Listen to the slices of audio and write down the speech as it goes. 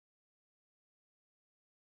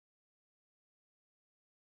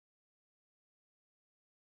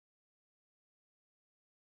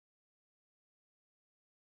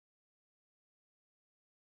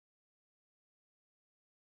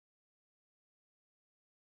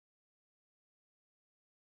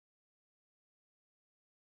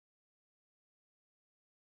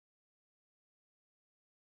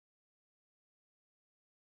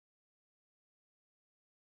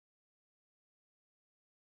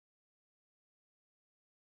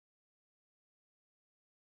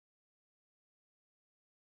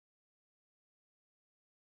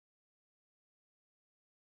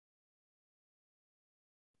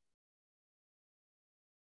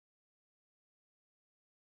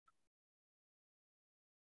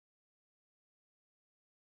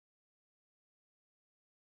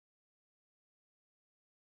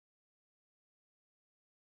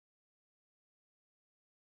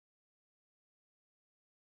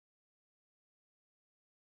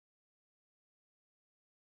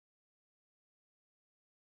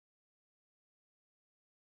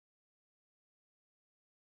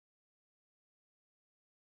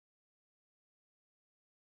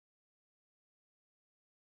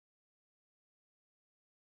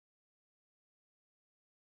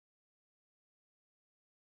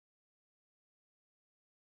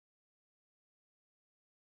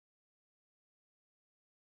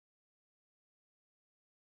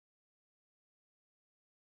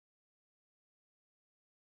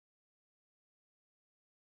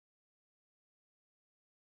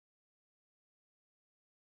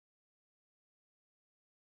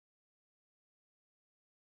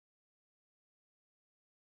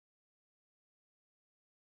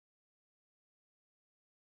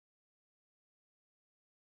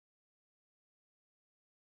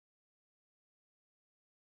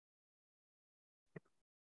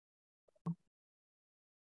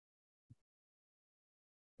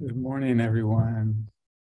Good morning, everyone.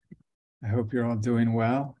 I hope you're all doing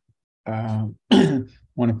well. Want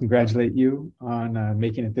to congratulate you on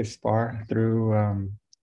making it this far through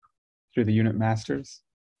the unit masters.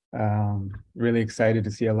 Really excited to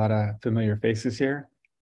see a lot of familiar faces here,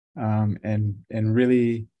 and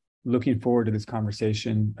really looking forward to this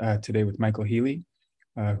conversation today with Michael Healy,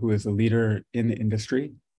 who is a leader in the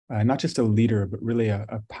industry, not just a leader, but really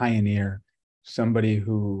a pioneer, somebody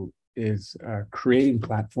who is creating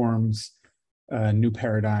platforms, new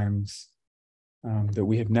paradigms that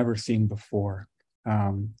we have never seen before.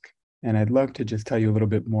 And I'd love to just tell you a little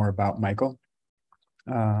bit more about Michael.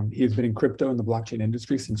 He has been in crypto and the blockchain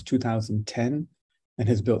industry since 2010 and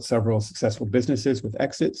has built several successful businesses with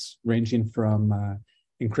exits ranging from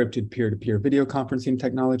encrypted peer-to-peer video conferencing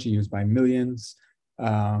technology used by millions,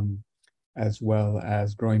 as well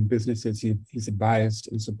as growing businesses. He's advised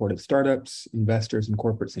and supported startups, investors, and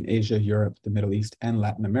corporates in Asia, Europe, the Middle East, and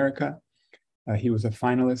Latin America. He was a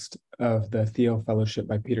finalist of the Thiel Fellowship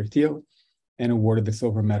by Peter Thiel and awarded the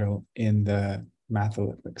silver medal in the Math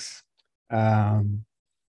Olympics.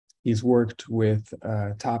 He's worked with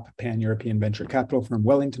top pan-European venture capital firm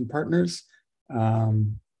Wellington Partners,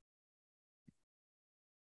 and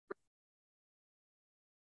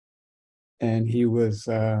he was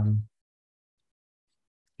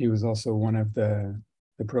also one of the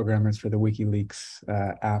programmers for the WikiLeaks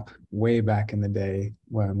app way back in the day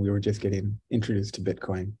when we were just getting introduced to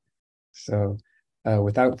Bitcoin. So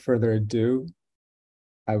without further ado,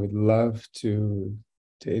 I would love to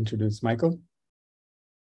introduce Michael.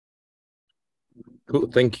 Cool.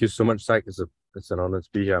 Thank you so much, Zach. It's an honor to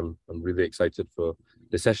be here. I'm really excited for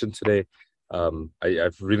the session today.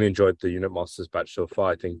 I've really enjoyed the Unit Masters batch so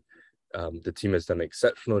far. I think the team has done an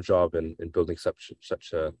exceptional job in building such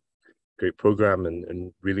a great program,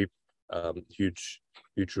 and really huge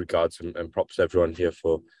regards and props to everyone here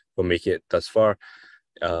for making it thus far.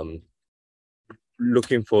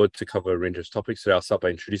 Looking forward to cover a range of topics today. I'll start by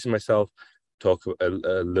introducing myself, talk a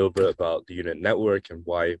little bit about the unit network and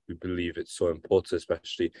why we believe it's so important,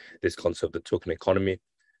 especially this concept of the token economy.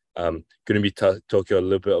 Going to be talking a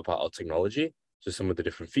little bit about our technology, so some of the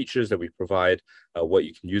different features that we provide, what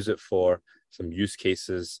you can use it for, some use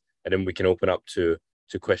cases, and then we can open up to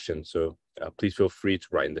questions. So please feel free to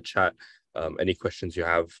write in the chat any questions you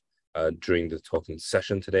have during the talking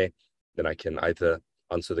session today. Then I can either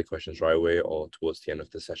answer the questions right away or towards the end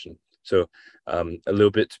of the session. So a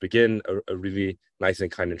little bit to begin, a really nice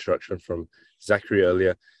and kind introduction from Zachary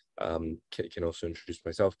earlier. Can also introduce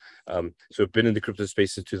myself. So I've been in the crypto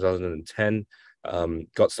space since 2010.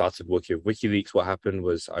 Got started working with WikiLeaks. What happened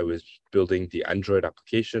was I was building the Android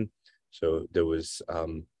application. So there was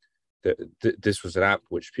this was an app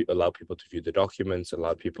which allowed people to view the documents,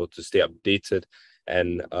 allowed people to stay updated,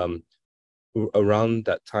 and around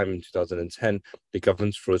that time in 2010, the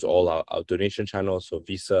government froze all our donation channels, so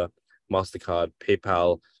Visa, MasterCard,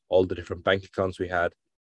 PayPal, all the different bank accounts we had,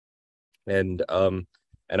 and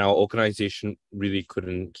our organization really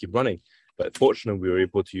couldn't keep running. But fortunately, we were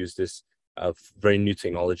able to use this very new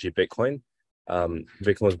technology, Bitcoin.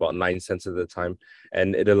 Bitcoin was about 9 cents at the time,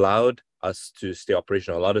 and it allowed us to stay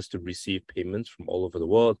operational, allowed us to receive payments from all over the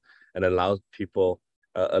world, and allowed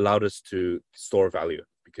us to store value,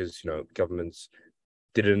 because governments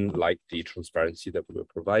didn't like the transparency that we were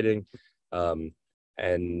providing,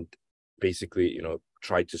 and basically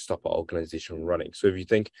tried to stop our organization from running. So if you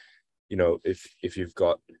think, if you've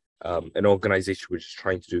got an organization which is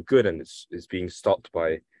trying to do good and it's being stopped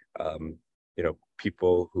by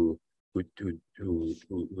people who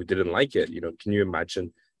didn't like it, can you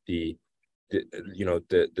imagine the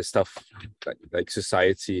stuff like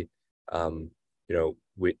society,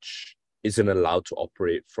 which isn't allowed to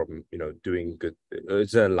operate from doing good,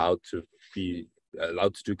 isn't allowed to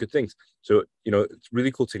do good things. So it's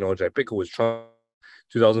really cool technology. Like Bitcoin was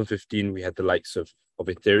 2015. We had the likes of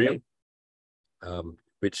Ethereum,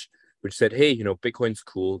 which said, hey, Bitcoin's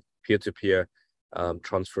cool, peer-to-peer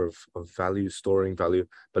transfer of value, storing value,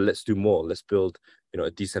 but let's do more. Let's build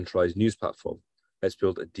a decentralized news platform. Let's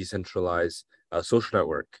build a decentralized social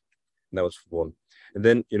network. And that was one. And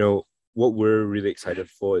then what we're really excited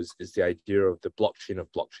for is the idea of the blockchain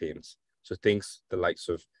of blockchains. So things the likes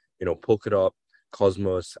of Polkadot,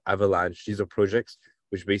 Cosmos, Avalanche. These are projects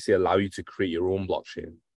which basically allow you to create your own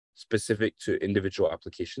blockchain specific to individual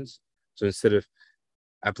applications. So instead of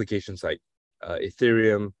applications like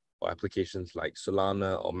Ethereum, or applications like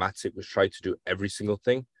Solana or Matic, which try to do every single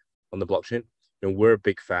thing on the blockchain, we're a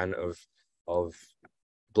big fan of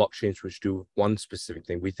blockchains which do one specific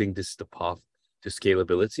thing. We think this is the path to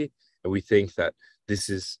scalability, and we think that this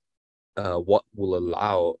is what will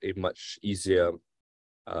allow a much easier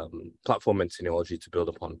platform and technology to build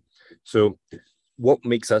upon. So what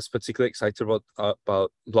makes us particularly excited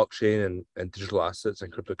about blockchain and digital assets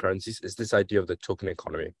and cryptocurrencies is this idea of the token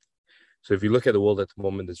economy. So if you look at the world at the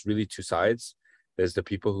moment, there's really two sides. There's the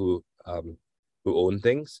people who own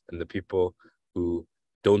things and the people who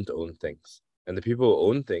don't own things. And the people who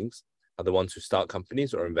own things are the ones who start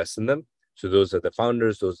companies or invest in them. So those are the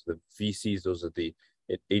founders, those are the VCs, those are the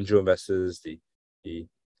angel investors, the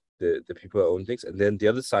people who own things. And then the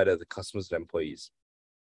other side are the customers and employees.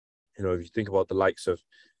 You know, if you think about the likes of,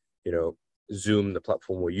 you know, Zoom, the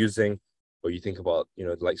platform we're using, or you think about, you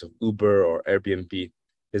know, the likes of Uber or Airbnb,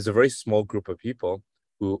 there's a very small group of people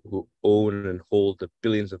who own and hold the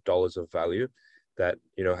billions of dollars of value that,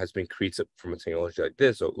 you know, has been created from a technology like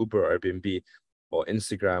this, or Uber or Airbnb or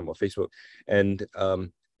Instagram or Facebook. And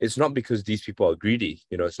it's not because these people are greedy,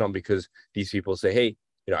 you know, it's not because these people say, hey,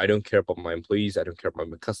 you know, I don't care about my employees, I don't care about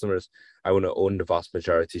my customers, I want to own the vast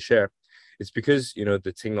majority share. It's because, you know,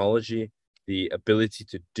 the technology, the ability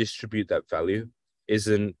to distribute that value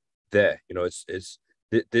isn't there. You know, it's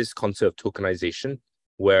this concept of tokenization,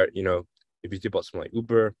 where, you know, if you think about something like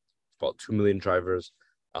Uber, about 2 million drivers,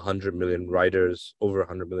 100 million riders, over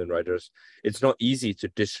 100 million riders, it's not easy to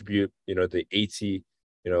distribute, you know, the 80,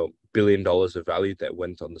 you know, $billion of value that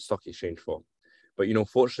went on the stock exchange for. But, you know,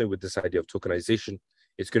 fortunately, with this idea of tokenization,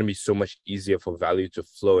 it's going to be so much easier for value to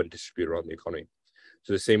flow and distribute around the economy.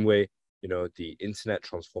 So the same way, you know, the internet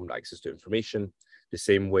transformed access to information, the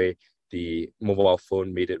same way the mobile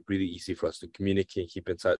phone made it really easy for us to communicate, keep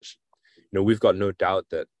in touch. You know, we've got no doubt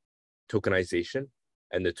that tokenization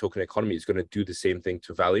and the token economy is going to do the same thing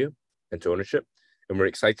to value and to ownership. And we're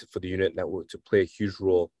excited for the unit network to play a huge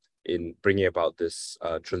role in bringing about this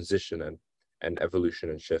transition and evolution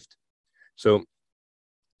and shift. So,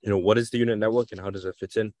 you know, what is the unit network and how does it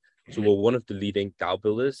fit in? So we're one of the leading DAO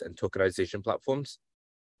builders and tokenization platforms.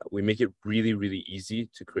 We make it really, really easy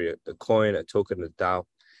to create a coin, a token, a DAO.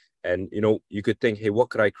 And, you know, you could think, hey, what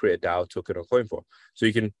could I create a DAO, token, or coin for? So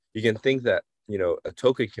you can think that, you know, a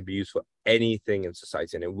token can be used for anything in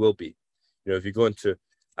society, and it will be. You know, if you go into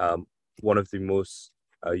one of the most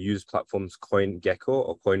used platforms, CoinGecko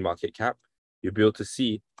or CoinMarketCap, you'll be able to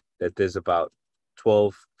see that there's about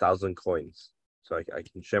 12,000 coins. So I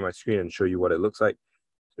can share my screen and show you what it looks like.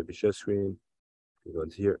 So if you share screen, you go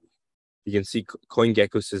into here. You can see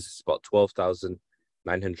CoinGecko says it's about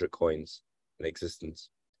 12,900 coins in existence,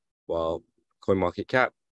 while CoinMarketCap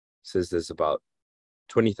says there's about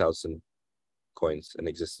 20,000 coins in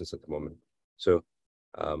existence at the moment. So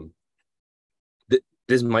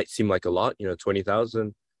this might seem like a lot, you know,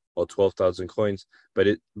 20,000 or 12,000 coins, but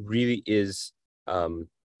it really is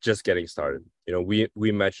just getting started. You know, we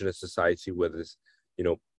imagine a society where there's, you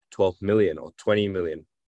know, 12 million or 20 million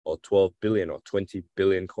or 12 billion or 20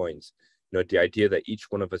 billion coins. You know, the idea that each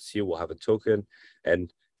one of us here will have a token,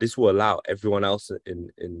 and this will allow everyone else in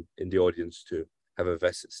the audience to have a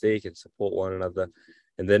vested stake and support one another.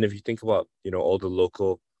 And then if you think about, you know, all the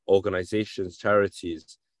local organizations,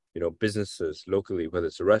 charities, you know, businesses locally, whether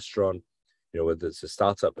it's a restaurant, you know, whether it's a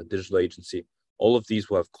startup, a digital agency, all of these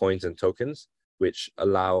will have coins and tokens, which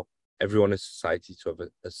allow everyone in society to have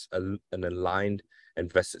an aligned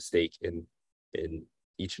and vested stake in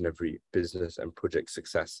each and every business and project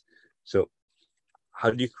success. So how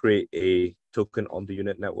do you create a token on the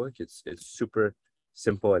unit network? It's super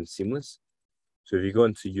simple and seamless. So if you go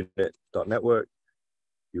into unit.network,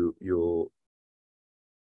 you'll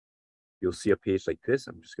see a page like this.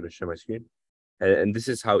 I'm just going to share my screen. And this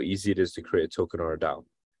is how easy it is to create a token or a DAO.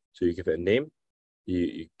 So you give it a name,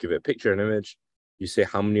 you give it a picture, an image, you say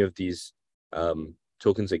how many of these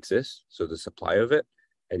tokens exist, so the supply of it,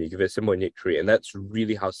 and you give it a symbol and you create. And that's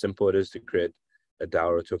really how simple it is to create a DAO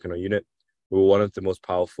or a token or unit. We're one of the most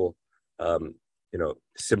powerful, you know,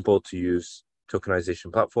 simple to use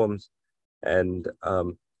tokenization platforms. And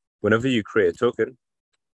whenever you create a token,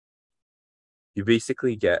 you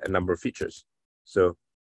basically get a number of features. So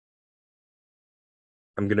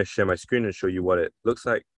I'm going to share my screen and show you what it looks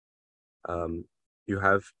like. You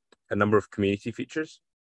have a number of community features.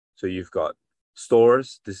 So you've got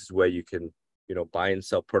stores. This is where you can, you know, buy and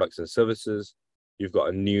sell products and services. You've got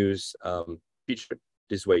a news feature.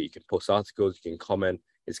 This is where you can post articles, you can comment.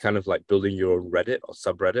 It's kind of like building your own Reddit or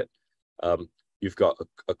subreddit. You've got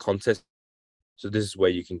a contest. So this is where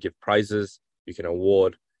you can give prizes, you can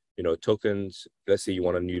award, you know, tokens. Let's say you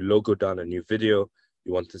want a new logo done, a new video,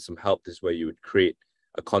 you wanted some help. This is where you would create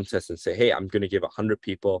a contest and say, hey, I'm going to give 100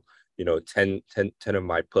 people, you know, 10 of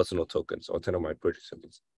my personal tokens or 10 of my project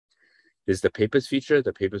tokens. There's the papers feature.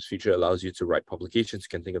 The papers feature allows you to write publications.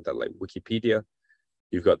 You can think of that like Wikipedia.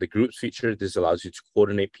 You've got the groups feature. This allows you to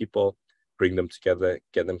coordinate people, bring them together,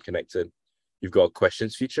 get them connected. You've got a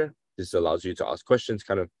questions feature. This allows you to ask questions,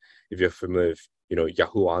 kind of, if you're familiar with,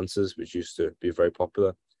 Yahoo Answers, which used to be very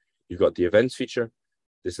popular. You've got the events feature.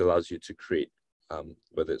 This allows you to create,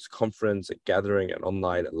 whether it's a conference, a gathering, an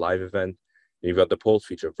online, a live event. And you've got the polls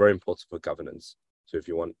feature, very important for governance. So if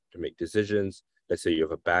you want to make decisions, let's say you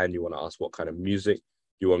have a band, you want to ask what kind of music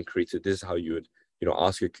you want created. This is how you would,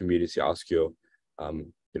 ask your community, ask your,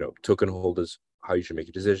 token holders how you should make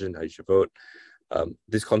a decision, how you should vote.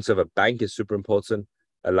 This concept of a bank is super important.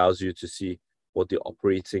 Allows you to see what the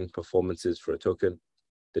operating performance is for a token.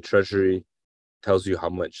 The treasury tells you how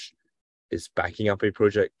much is backing up a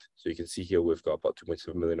project. So you can see here we've got about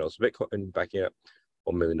 $2.7 million of Bitcoin backing up,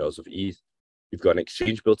 $1 million of ETH. You've got an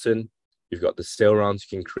exchange built in. You've got the sale rounds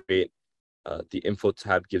you can create. The info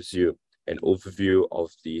tab gives you an overview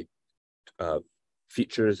of the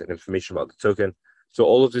features and information about the token. So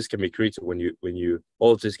all of this can be created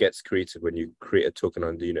all of this gets created when you create a token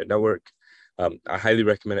on the Unit network. I highly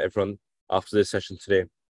recommend everyone after this session today,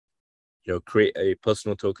 create a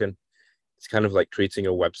personal token. It's kind of like creating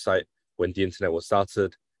a website when the internet was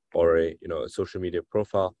started, or a social media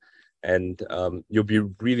profile, and you'll be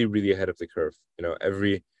really, really ahead of the curve.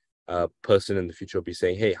 Every person in the future will be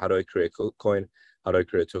saying, hey, how do I create a coin? How do I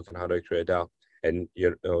create a token? How do I create a DAO? And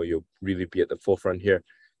you'll really be at the forefront here.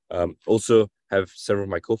 Also have several of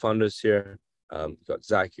my co-founders here. You've got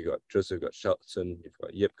Zach, you've got Joseph, you've got Shelton, you've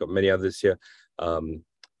got Yip, got many others here.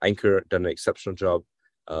 Anchor done an exceptional job.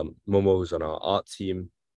 Momo, who's on our art team,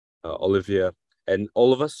 Olivia, and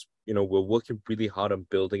all of us, we're working really hard on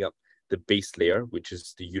building up the base layer, which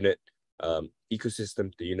is the Unit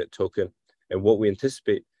ecosystem, the Unit token. And what we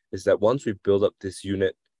anticipate is that once we build up this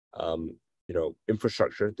Unit,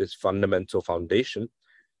 infrastructure, this fundamental foundation,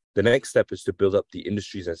 the next step is to build up the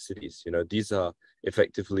industries and cities. These are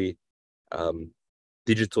effectively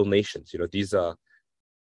digital nations. These are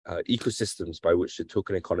ecosystems by which the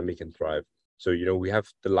token economy can thrive. So, we have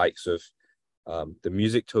the likes of the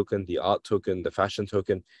music token, the art token, the fashion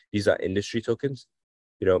token. These are industry tokens.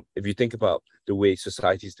 If you think about the way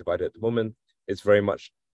society is divided at the moment, it's very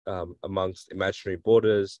much amongst imaginary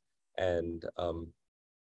borders and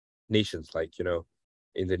nations like,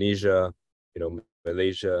 Indonesia,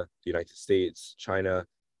 Malaysia, the United States, China,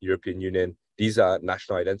 European Union. These are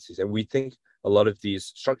national identities. And we think a lot of these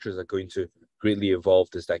structures are going to greatly evolve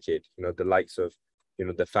this decade. The likes of,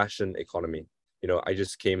 the fashion economy. I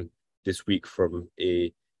just came this week from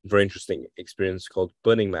a very interesting experience called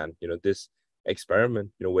Burning Man. This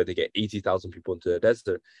experiment, where they get 80,000 people into the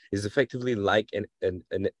desert, is effectively like an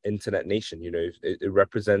internet nation. It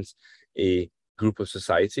represents a group of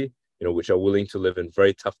society, which are willing to live in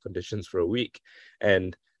very tough conditions for a week.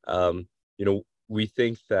 And, we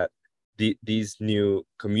think that these new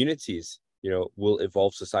communities, will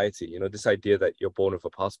evolve society. This idea that you're born with a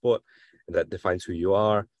passport and that defines who you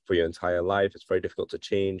are for your entire life, it's very difficult to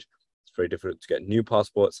change. It's very difficult to get new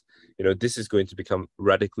passports. This is going to become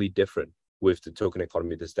radically different with the token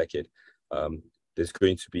economy this decade. There's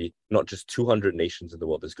going to be not just 200 nations in the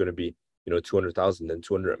world. There's going to be, 200,000 and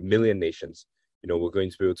 200 million nations. We're going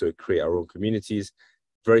to be able to create our own communities,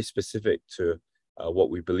 very specific to what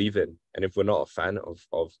we believe in. And if we're not a fan of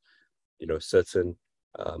certain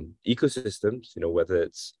ecosystems, whether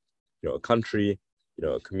it's, a country,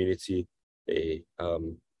 a community, a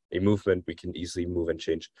movement, we can easily move and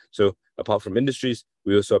change. So apart from industries,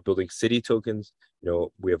 we also are building city tokens.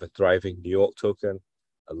 We have a thriving New York token,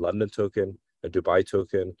 a London token, a Dubai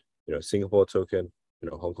token, Singapore token,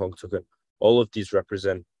 Hong Kong token. All of these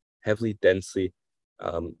represent heavily densely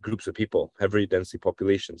groups of people, heavily densely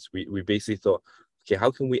populations. We basically thought, okay,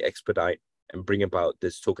 how can we expedite and bring about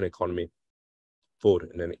this token economy forward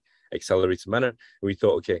in an accelerated manner? And we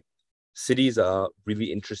thought, okay, cities are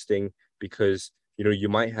really interesting because you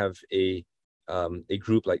might have a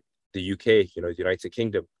group like the UK, the United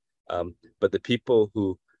Kingdom, but the people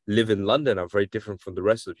who live in London are very different from the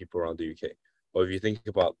rest of the people around the UK. Or if you think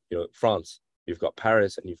about France, you've got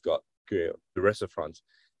Paris and you've got the rest of France.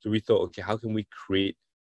 So we thought, okay, how can we create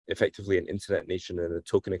effectively an internet nation and a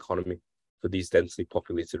token economy for these densely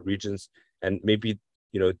populated regions? And maybe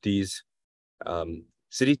these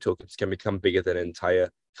city tokens can become bigger than an entire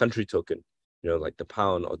country token, like the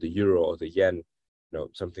pound or the euro or the yen.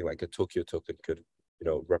 Something like a Tokyo token could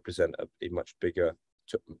represent a much bigger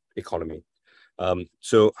economy.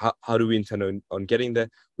 So how do we intend on getting there?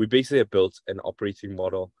 We basically have built an operating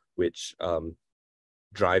model which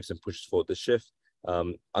drives and pushes forward the shift.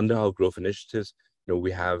 Under our growth initiatives,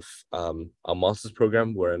 we have our master's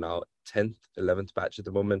program. We're in our 10th, 11th batch at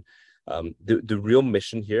the moment. The real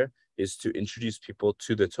mission here is to introduce people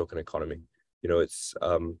to the token economy. It's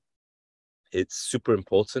it's super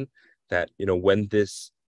important that, when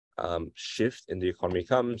this shift in the economy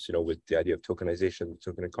comes, with the idea of tokenization, the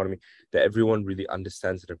token economy, that everyone really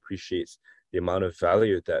understands and appreciates the amount of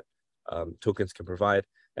value that tokens can provide,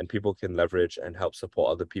 and people can leverage and help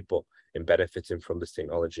support other people in benefiting from this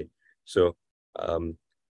technology. So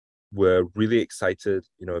we're really excited.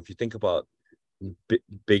 If you think about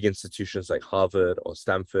big institutions like Harvard or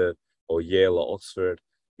Stanford or Yale or Oxford,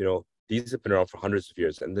 these have been around for hundreds of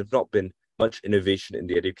years, and there've not been much innovation in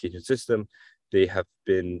the education system. They have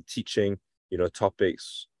been teaching,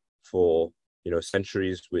 topics for,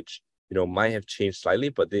 centuries, which, might have changed slightly,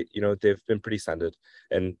 but they've been pretty standard.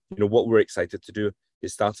 And, what we're excited to do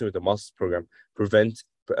is, starting with the master's program,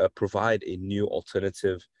 provide a new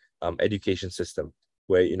alternative education system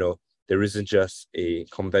where, there isn't just a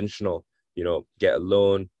conventional, get a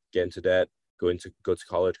loan, get into debt, go to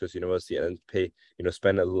college, go to university, and pay,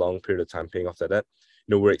 spend a long period of time paying off that debt.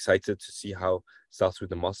 We're excited to see how, starts with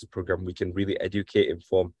the master's program, we can really educate,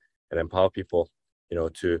 inform, and empower people,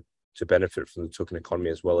 to benefit from the token economy,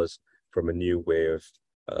 as well as from a new way of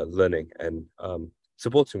learning and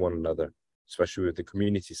supporting one another, especially with the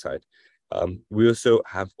community side. We also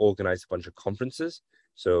have organized a bunch of conferences.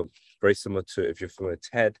 So very similar to, if you're familiar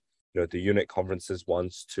with TED, the unit conferences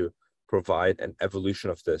wants to provide an evolution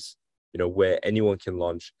of this, where anyone can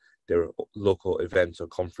launch their local events or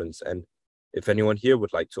conference. And if anyone here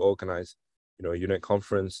would like to organize, a unit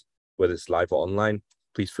conference, whether it's live or online,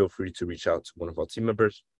 please feel free to reach out to one of our team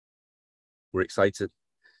members. We're excited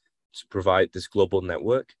to provide this global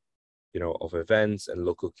network, of events and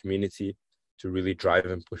local community to really drive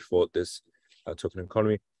and push forward this token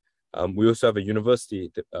economy. We also have a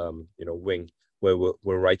university, wing, where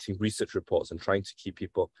we're writing research reports and trying to keep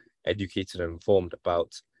people educated and informed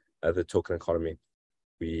about the token economy.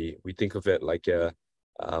 We think of it like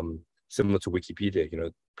similar to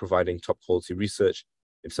Wikipedia, providing top quality research.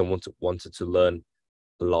 If someone wanted to learn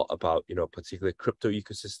a lot about, a particular crypto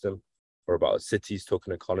ecosystem or about a city's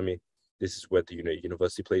token economy, this is where the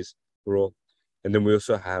university plays a role. And then we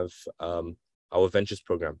also have our ventures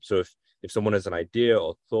program. So if someone has an idea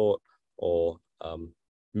or thought or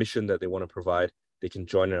mission that they want to provide, they can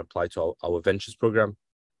join and apply to our ventures program.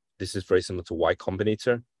 This is very similar to Y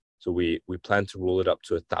Combinator. So we plan to roll it up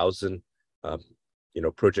to 1,000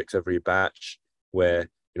 projects every batch, where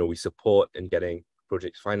we support in getting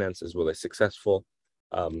projects financed as well as successful.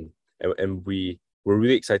 And we're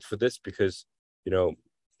really excited for this because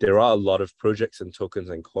there are a lot of projects and tokens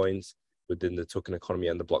and coins within the token economy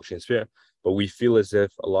and the blockchain sphere, but we feel as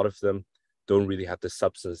if a lot of them don't really have the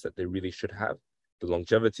substance that they really should have, the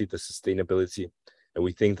longevity, the sustainability. And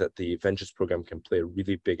we think that the ventures program can play a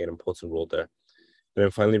really big and important role there. And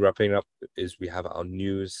then finally, wrapping up, is we have our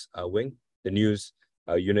news wing. The news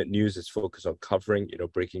unit news is focused on covering,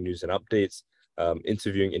 breaking news and updates,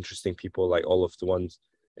 interviewing interesting people like all of the ones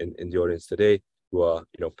in the audience today who are,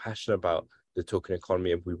 passionate about the token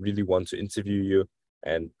economy. And we really want to interview you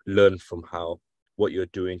and learn from how what you're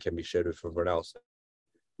doing can be shared with everyone else.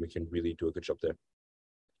 We can really do a good job there.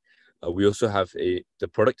 We also have the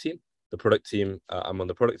product team. The product team, I'm on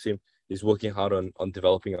the product team, is working hard on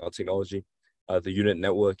developing our technology. The unit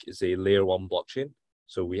network is a layer 1 blockchain.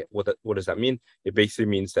 So what does that mean? It basically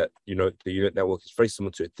means that, the unit network is very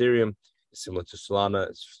similar to Ethereum, it's similar to Solana,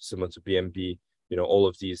 it's similar to BNB, all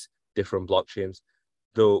of these different blockchains.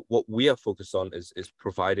 Though what we are focused on is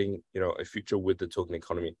providing, a future with the token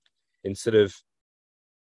economy. Instead of,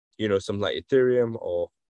 something like Ethereum or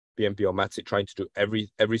BNB or Matic trying to do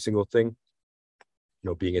every single thing,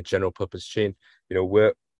 being a general purpose chain,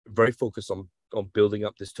 we're very focused on building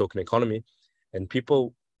up this token economy, and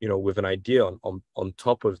people, with an idea on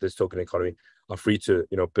top of this token economy are free to,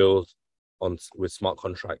 build with smart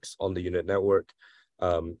contracts on the unit network,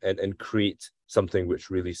 and create something which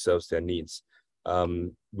really serves their needs.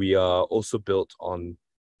 We are also built on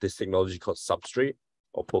this technology called Substrate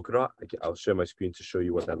or Polkadot. I'll share my screen to show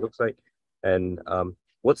you what that looks like. And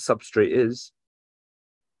what Substrate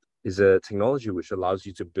is a technology which allows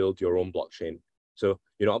you to build your own blockchain. So,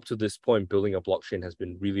 up to this point, building a blockchain has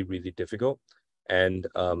been really, really difficult. And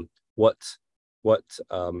what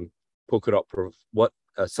Polkadot,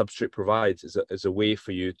 Substrate provides is a way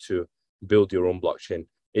for you to build your own blockchain.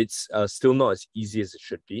 It's still not as easy as it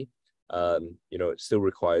should be. It still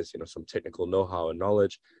requires, some technical know-how and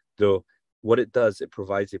knowledge, though what it does, it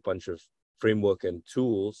provides a bunch of framework and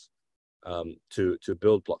tools to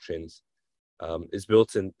build blockchains. It's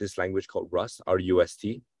built in this language called Rust,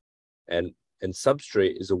 R-U-S-T, and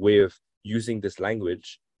Substrate is a way of using this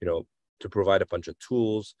language, to provide a bunch of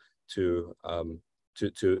tools to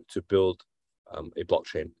build a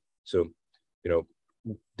blockchain. So,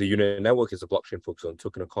 the unit network is a blockchain focused on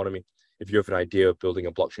token economy. If you have an idea of building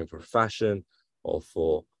a blockchain for fashion or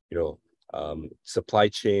for, supply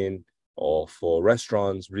chain or for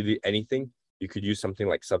restaurants, really anything, you could use something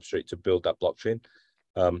like Substrate to build that blockchain.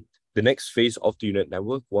 The next phase of the unit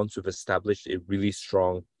network, once we've established a really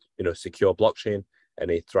strong, secure blockchain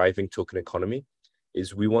and a thriving token economy,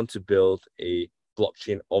 is we want to build a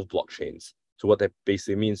blockchain of blockchains. So what that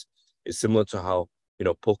basically means is similar to how,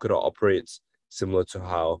 Polkadot operates, similar to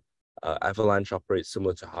how Avalanche operates,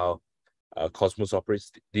 similar to how Cosmos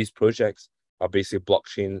operates. These projects are basically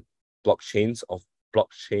blockchains of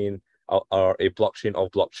blockchain are a blockchain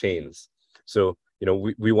of blockchains. So,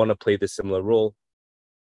 we want to play this similar role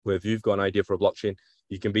where if you've got an idea for a blockchain,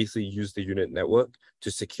 you can basically use the unit network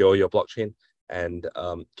to secure your blockchain and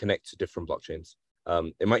connect to different blockchains.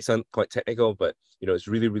 It might sound quite technical, but it's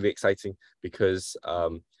really, really exciting because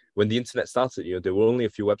when the internet started, there were only a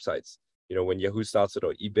few websites. When Yahoo started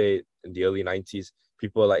or eBay in the early 90s,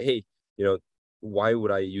 people were like, hey, why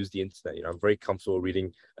would I use the internet? I'm very comfortable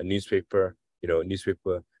reading a newspaper. A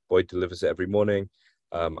newspaper boy delivers it every morning.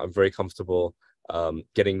 I'm very comfortable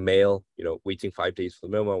getting mail, waiting 5 days for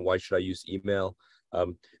the mailman. Why should I use email?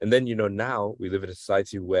 And then, now we live in a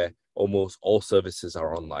society where almost all services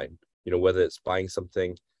are online, whether it's buying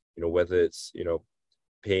something, whether it's,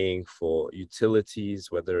 paying for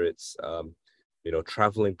utilities, whether it's,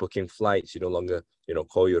 traveling, booking flights. You no longer,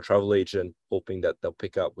 call your travel agent, hoping that they'll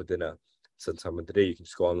pick up within a certain time of the day. You can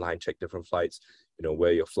just go online, check different flights,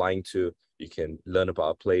 where you're flying to. You can learn about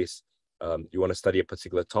a place. You want to study a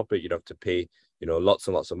particular topic, you don't have to pay, lots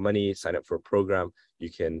and lots of money, sign up for a program. You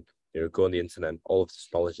can, go on the internet. All of this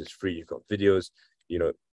knowledge is free. You've got videos,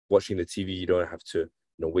 watching the TV. You don't have to,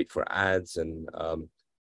 wait for ads and,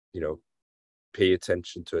 pay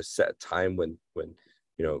attention to a set time when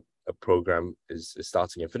a program is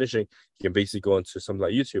starting and finishing. You can basically go onto something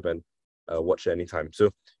like YouTube and watch it anytime.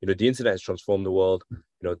 So, the internet has transformed the world.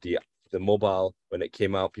 The mobile, when it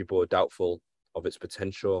came out, people were doubtful of its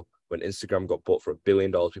potential. When Instagram got bought for $1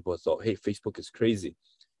 billion, people thought, hey, Facebook is crazy,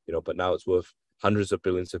 but now it's worth hundreds of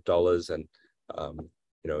billions of dollars. And,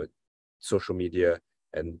 social media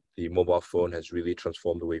and the mobile phone has really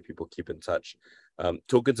transformed the way people keep in touch.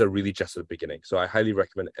 Tokens are really just at the beginning. So I highly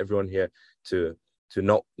recommend everyone here to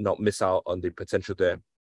not miss out on the potential there.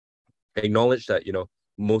 Acknowledge that,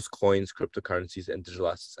 most coins, cryptocurrencies, and digital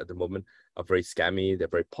assets at the moment are very scammy. They're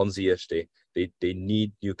very Ponzi-ish. They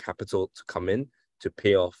need new capital to come in to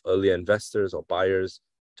pay off earlier investors or buyers,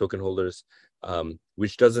 token holders,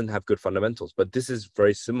 which doesn't have good fundamentals. But this is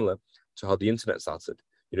very similar to how the internet started.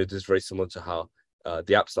 This is very similar to how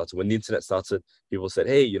the app started. When the internet started, people said,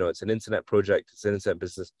 hey, it's an internet project, it's an internet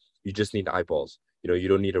business. You just need eyeballs. You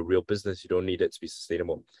don't need a real business. You don't need it to be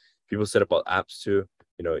sustainable. People said about apps too,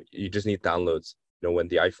 you just need downloads. When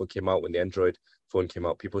the iPhone came out, when the Android phone came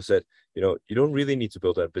out, people said, you don't really need to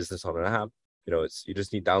build a business on an app. You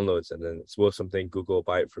just need downloads, and then it's worth something. Google will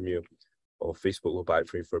buy it from you, or Facebook will buy it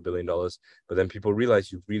from you for $1 billion. But then people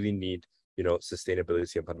realize you really need,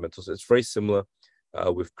 sustainability and fundamentals. It's very similar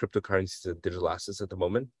with cryptocurrencies and digital assets at the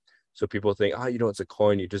moment. So people think, it's a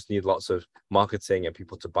coin. You just need lots of marketing and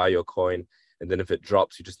people to buy your coin. And then if it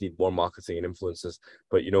drops, you just need more marketing and influencers.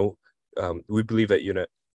 But, we believe at Unit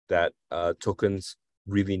that tokens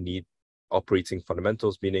really need operating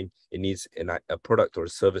fundamentals, meaning it needs a product or a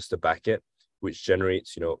service to back it, which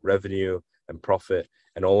generates, revenue and profit,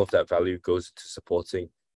 and all of that value goes to supporting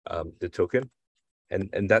the token.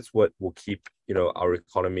 And that's what will keep, our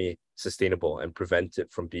economy sustainable and prevent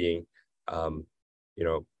it from being,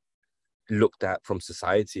 looked at from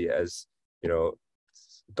society as,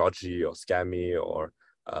 dodgy or scammy or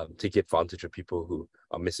take advantage of people who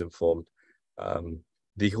are misinformed.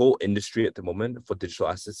 The whole industry at the moment for digital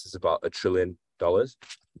assets is about $1 trillion. So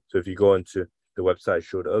if you go into the website I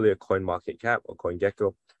showed earlier, CoinMarketCap or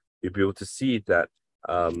CoinGecko, you'll be able to see that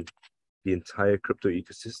the entire crypto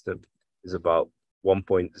ecosystem is about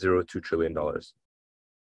 $1.02 trillion.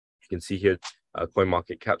 You can see here,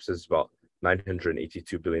 CoinMarketCap says about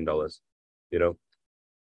 $982 billion,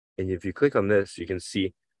 And if you click on this, you can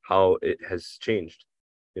see how it has changed,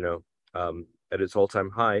 at its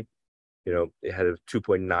all-time high, it had a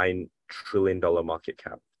 $2.9 trillion market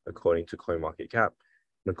cap, according to CoinMarketCap.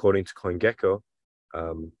 And according to CoinGecko,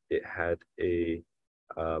 it had a,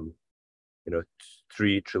 $3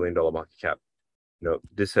 trillion market cap.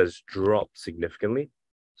 This has dropped significantly.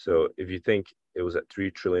 So if you think it was at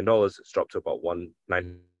 $3 trillion, it's dropped to about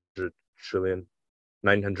 900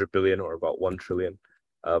 billion, or about 1 trillion.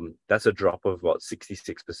 That's a drop of about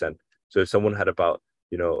 66%. So if someone had about,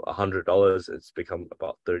 $100, it's become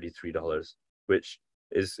about $33, which,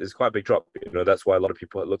 is quite a big drop. That's why a lot of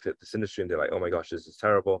people looked at this industry and they're like, oh my gosh, this is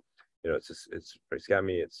terrible. It's very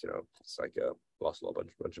scammy. It's like lost a lot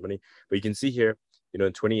bunch of money. But you can see here, in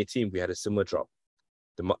 2018 we had a similar drop.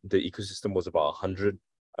 The ecosystem was about 100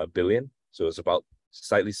 billion, so it's about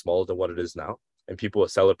slightly smaller than what it is now, and people were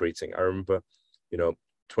celebrating. I remember,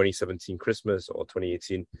 2017 Christmas or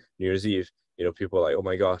 2018 New Year's Eve. People were like, oh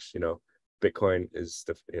my gosh, Bitcoin is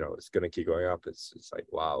it's gonna keep going up. It's like,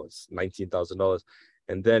 wow, it's $19,000,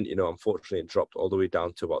 and then unfortunately it dropped all the way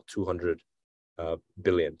down to about 200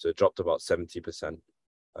 billion. So it dropped about 70%.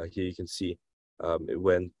 Here you can see it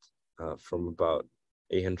went from about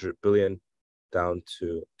 800 billion down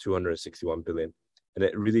to 261 billion, and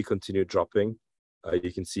it really continued dropping.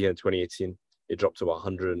 You can see here in 2018 it dropped to about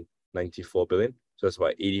 194 billion, so that's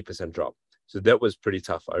about 80% drop. So that was pretty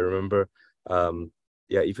tough. I remember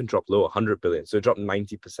even dropped low, 100 billion, so it dropped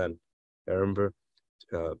 90%. I remember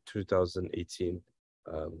 2018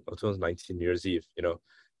 or 2019 New Year's Eve,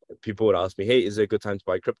 people would ask me, hey, is it a good time to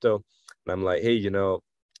buy crypto? And I'm like, hey,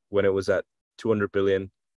 when it was at 200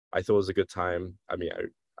 billion, I thought it was a good time. I mean, I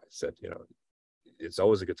said, it's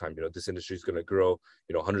always a good time. This industry is going to grow,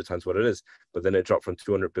 100 times what it is. But then it dropped from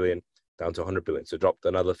 200 billion down to 100 billion. So it dropped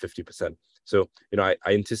another 50%. So, I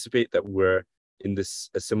anticipate that we're in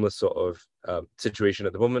a similar sort of situation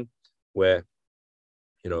at the moment where,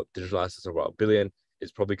 digital assets are about $1 billion.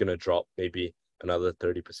 It's probably going to drop maybe another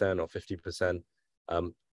 30% or 50%.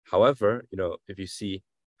 However, if you see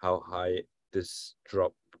how high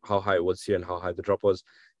it was here and how high the drop was,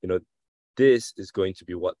 this is going to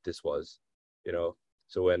be what this was,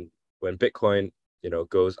 So when Bitcoin,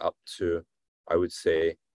 goes up to, I would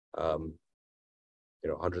say,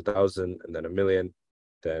 100,000 and then 1 million,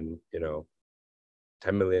 then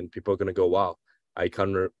 10 million, people are going to go, wow, I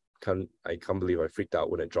can't believe I freaked out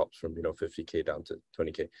when it drops from 50K down to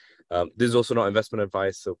 20K. This is also not investment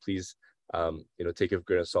advice, so please take it with a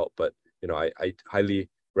grain of salt. But I highly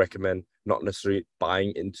recommend not necessarily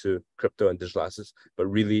buying into crypto and digital assets, but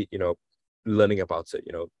really learning about it.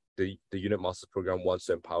 The Unit Masters program wants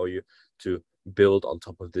to empower you to build on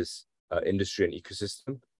top of this industry and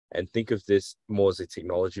ecosystem, and think of this more as a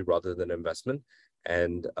technology rather than investment,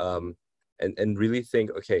 and really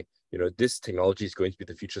think, okay, this technology is going to be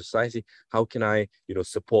the future of society. How can I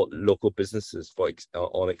support local businesses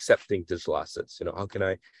on accepting digital assets? How can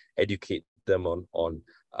I educate them on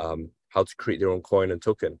how to create their own coin and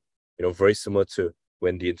token? Very similar to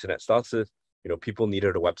when the internet started, people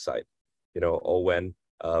needed a website, or when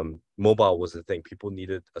mobile was the thing, people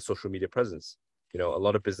needed a social media presence. A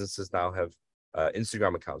lot of businesses now have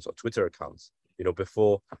Instagram accounts or Twitter accounts.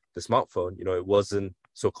 Before the smartphone, it wasn't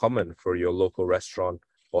so common for your local restaurant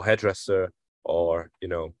or hairdresser or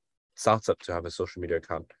startup to have a social media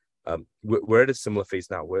account. We're at a similar phase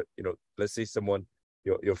now where let's say someone,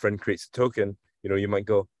 your friend creates a token, you might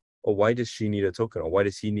go, oh, why does she need a token, or why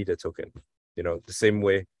does he need a token? The same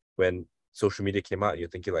way when social media came out, you're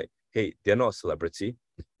thinking like, hey, they're not a celebrity,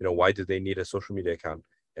 why do they need a social media account?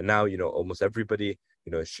 And now almost everybody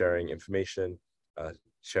is sharing information,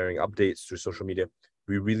 sharing updates through social media.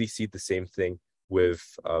 We really see the same thing with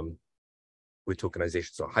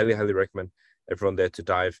tokenization. So highly recommend everyone there to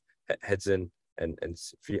dive heads in and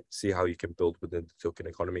see how you can build within the token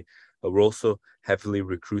economy. We're also heavily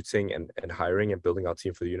recruiting and hiring and building our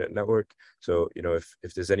team for the Unit Network. So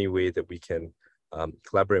if there's any way that we can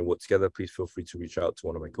collaborate and work together, please feel free to reach out to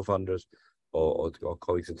one of my co-founders or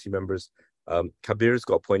colleagues and team members. Kabir's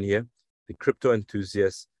got a point here. The crypto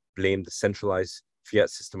enthusiasts blame the centralized fiat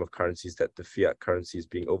system of currencies that the fiat currency is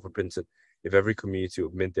being overprinted. If every community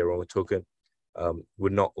would mint their own token,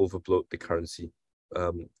 would not overbloat the currency.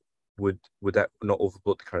 Would that not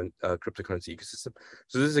overbloat the current cryptocurrency ecosystem?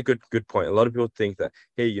 So this is a good point. A lot of people think that,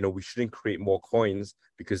 hey, we shouldn't create more coins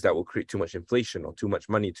because that will create too much inflation or too much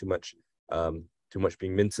money, too much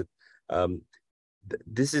being minted.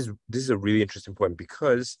 This is a really interesting point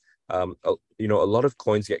because a lot of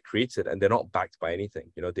coins get created and they're not backed by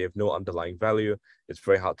anything. They have no underlying value. It's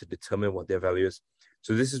very hard to determine what their value is.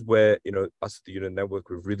 So this is where us at the Unit Network,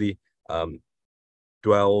 we've really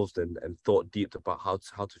dwelled and thought deep about how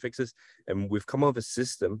to fix this, and we've come up with a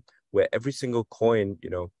system where every single coin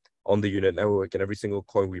on the Unit Network, and every single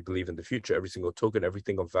coin we believe in the future, every single token,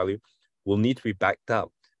 everything of value, will need to be backed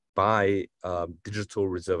up by digital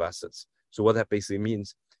reserve assets. So what that basically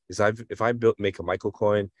means is if I make a Michael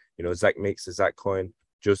coin, Zach makes a Zach coin,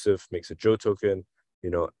 Joseph makes a Joe token,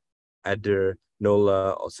 Adair,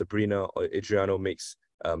 Nola, or Sabrina or Adriano makes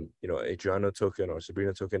Adriano token or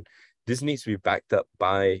Sabrina token. This needs to be backed up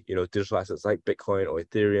by digital assets like Bitcoin or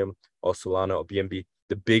Ethereum or Solana or BNB,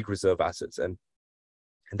 the big reserve assets. And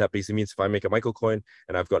And that basically means if I make a Michael coin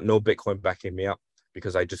and I've got no Bitcoin backing me up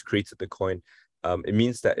because I just created the coin, it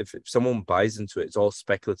means that if someone buys into it, it's all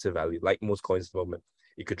speculative value, like most coins at the moment.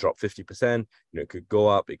 It could drop 50%, it could go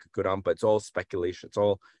up, it could go down, but it's all speculation. It's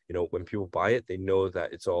all, when people buy it, they know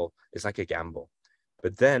that it's like a gamble.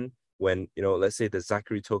 But then when, let's say the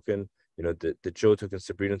Zachary token, the Joe token,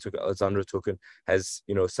 Sabrina token, Alexandra token has,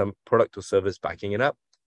 some product or service backing it up,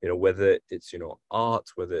 whether it's, art,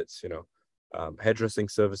 whether it's, hairdressing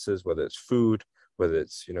services, whether it's food, whether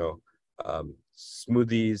it's,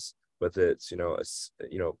 smoothies, whether it's,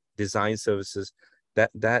 design services,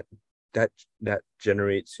 that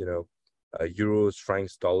generates, euros,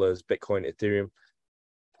 francs, dollars, Bitcoin, Ethereum.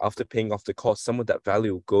 After paying off the cost, some of that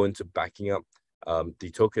value will go into backing up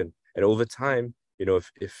the token. And over time,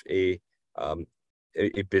 if a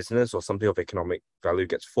business or something of economic value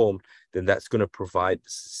gets formed, then that's going to provide the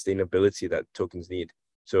sustainability that tokens need.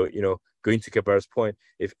 So, going to Kabara's point,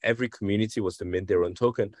 if every community was to mint their own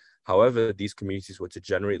token, however, these communities were to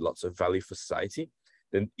generate lots of value for society,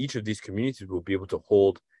 then each of these communities will be able to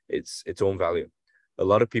hold its own value. A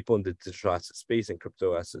lot of people in the digital asset space and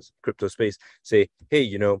crypto space say, hey,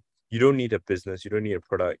 you don't need a business, you don't need a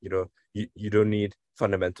product, you don't need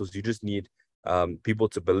fundamentals, you just need people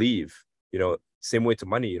to believe. Same way to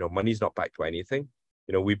money, money's not backed by anything.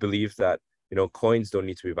 We believe that, coins don't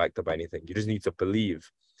need to be backed up by anything. You just need to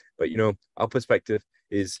believe. But, our perspective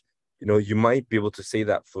is, you might be able to say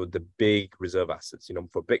that for the big reserve assets,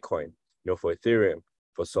 for Bitcoin, for Ethereum,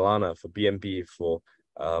 for Solana, for BNB, for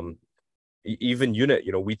even unit,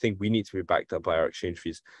 we think we need to be backed up by our exchange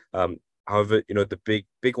fees. However, the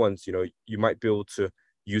big ones, you might be able to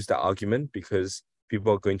use that argument because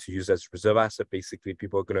people are going to use as reserve asset. Basically,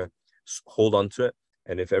 people are going to hold on to it.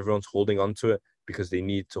 And if everyone's holding on to it because they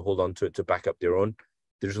need to hold on to it to back up their own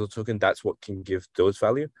digital token, that's what can give those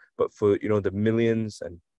value. But for, the millions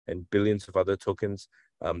and billions of other tokens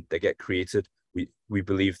that get created, we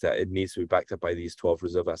believe that it needs to be backed up by these 12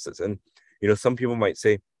 reserve assets. And, some people might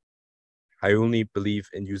say, I only believe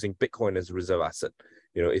in using Bitcoin as a reserve asset.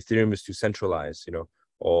 Ethereum is too centralized,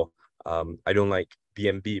 or I don't like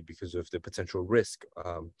BNB because of the potential risk,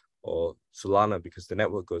 or Solana because the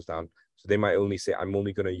network goes down. So they might only say, I'm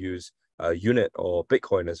only going to use unit or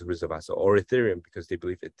Bitcoin as a reserve asset, or Ethereum because they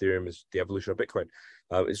believe Ethereum is the evolution of Bitcoin.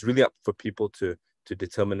 It's really up for people to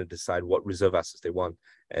determine and decide what reserve assets they want.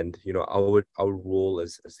 And, our role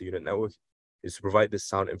as the unit network is to provide this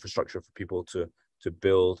sound infrastructure for people to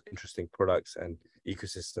build interesting products and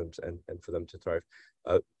ecosystems and for them to thrive.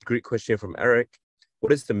 Great question from Eric.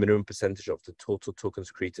 What is the minimum percentage of the total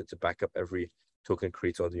tokens created to back up every token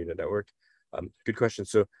created on the unit network? Good question.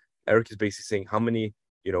 So Eric is basically saying how many,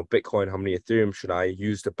 Bitcoin, how many Ethereum should I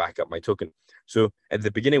use to back up my token? So at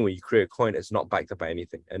the beginning, when you create a coin, it's not backed up by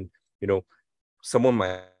anything. And, someone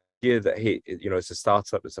might hear that, hey, it's a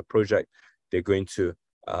startup, it's a project. They're going to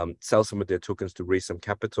sell some of their tokens to raise some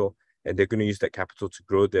capital, and they're going to use that capital to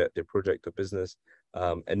grow their project or business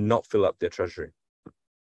and not fill up their treasury.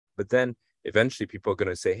 But then eventually people are going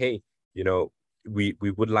to say, hey, we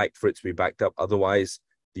would like for it to be backed up. Otherwise,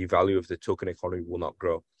 the value of the token economy will not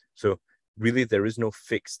grow. So really, there is no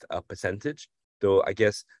fixed percentage, though I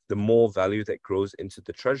guess the more value that grows into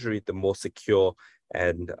the treasury, the more secure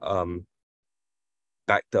and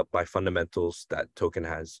backed up by fundamentals that token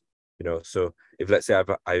has. So if let's say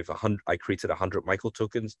I created 100 Michael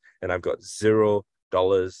tokens and I've got $0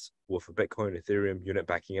 worth of Bitcoin, Ethereum unit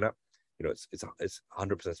backing it up, it's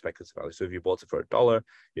 100% speculative value. So if you bought it for $1,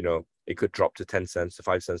 it could drop to 10 cents, to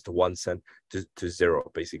 5 cents, to 1 cent, to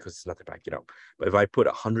zero, basically, because there's nothing backing up. But if I put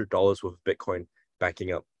 $100 worth of Bitcoin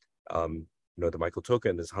backing up, the Michael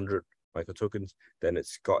token, there's 100 Michael tokens, then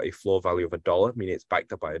it's got a floor value of $1, meaning it's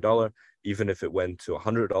backed up by $1. Even if it went to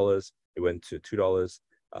 $100, it went to $2,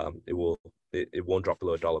 it won't drop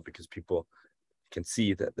below $1 because people can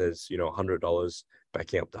see that there's $100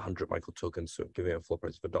 backing up the 100 Michael tokens, so giving a floor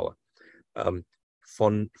price of $1.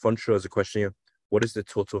 Fonsho has a question here. What is the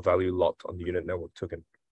total value locked on the unit network token?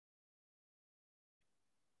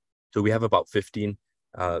 So we have about $16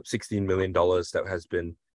 million that has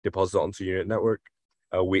been deposited onto unit network.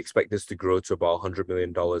 We expect this to grow to about $100 million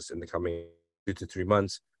in the coming 2 to 3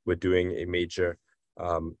 months. We're doing a major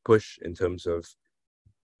push in terms of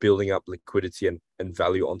building up liquidity and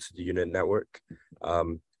value onto the unit network.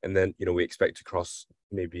 And then, we expect to cross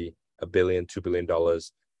maybe $1 billion, $2 billion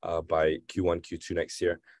by Q1, Q2 next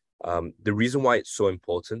year. The reason why it's so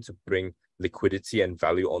important to bring liquidity and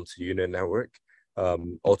value onto the unit network,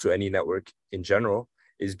 or to any network in general,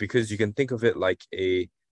 is because you can think of it like a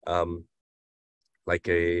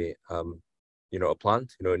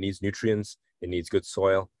plant. It needs nutrients, it needs good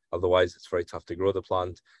soil, Otherwise, it's very tough to grow the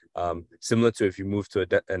plant. Similar to if you move to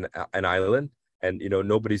an island and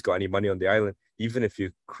nobody's got any money on the island, even if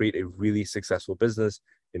you create a really successful business,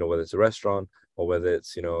 whether it's a restaurant or whether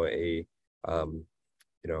it's um,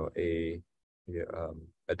 a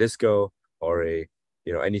a disco or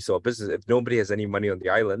any sort of business, if nobody has any money on the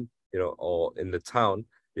island, or in the town,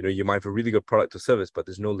 you might have a really good product or service, but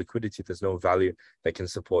there's no liquidity, there's no value that can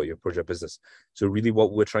support your project business. So really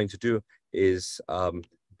what we're trying to do is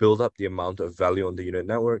build up the amount of value on the unit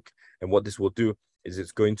network. And what this will do is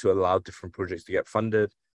it's going to allow different projects to get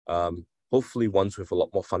funded, hopefully ones with a lot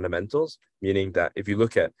more fundamentals, meaning that if you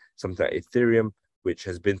look at something like Ethereum, which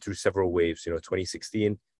has been through several waves,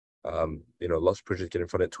 2016, lots of projects getting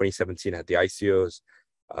funded. 2017 had the ICOs,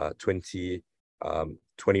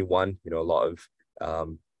 2021, a lot of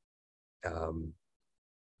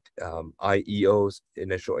IEOs,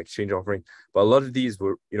 initial exchange offering, but a lot of these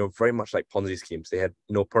were very much like Ponzi schemes. They had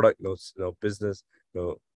no product, no business,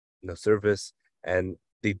 no service, and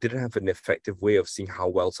they didn't have an effective way of seeing how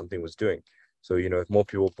well something was doing. So if more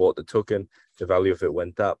people bought the token, the value of it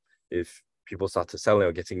went up. If people started selling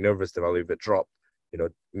or getting nervous, the value of it dropped.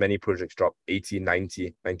 Many projects drop 80,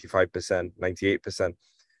 90, 95%, 98%.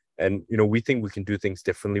 And, we think we can do things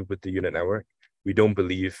differently with the unit network. We don't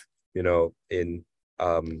believe, in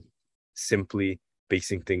simply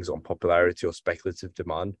basing things on popularity or speculative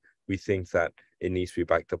demand. We think that it needs to be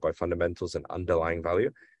backed up by fundamentals and underlying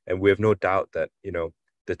value. And we have no doubt that,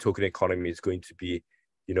 the token economy is going to be,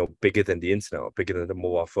 bigger than the internet or bigger than the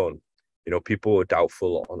mobile phone. People were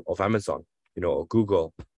doubtful of Amazon, or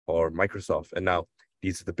Google or Microsoft. And now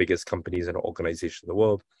these are the biggest companies and organizations in the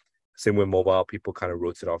world. Same with mobile, people kind of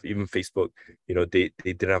wrote it off. Even Facebook, they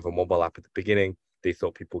didn't have a mobile app at the beginning. They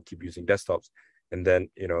thought people keep using desktops. And then,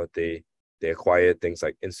 they acquired things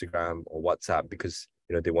like Instagram or WhatsApp because,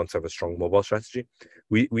 they want to have a strong mobile strategy.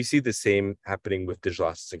 We see the same happening with digital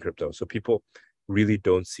assets and crypto. So people really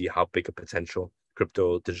don't see how big a potential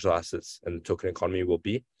crypto, digital assets, and the token economy will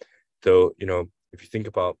be. Though, if you think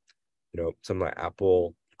about, something like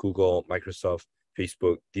Apple, Google, Microsoft,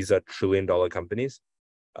 Facebook, these are trillion-dollar companies.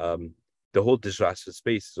 The whole digital asset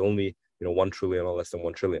space is only 1 trillion or less than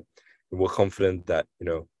 1 trillion, and we're confident that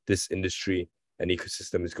this industry and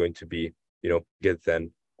ecosystem is going to be bigger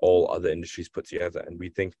than all other industries put together. And we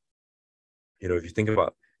think if you think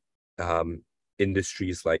about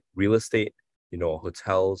industries like real estate,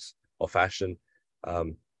 hotels or fashion,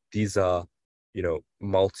 these are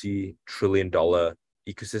multi-trillion-dollar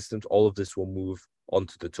ecosystems. All of this will move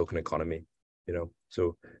onto the token economy.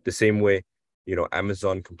 So the same way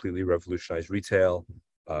Amazon completely revolutionized retail,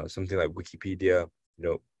 something like Wikipedia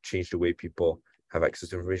changed the way people have access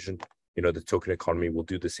to information. The token economy will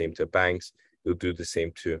do the same to banks. It'll do the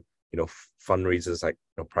same to fundraisers like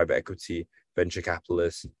private equity, venture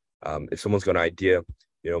capitalists. If someone's got an idea,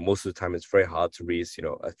 most of the time it's very hard to raise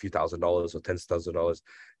a few $1,000s or $10,000.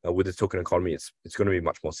 With the token economy, it's going to be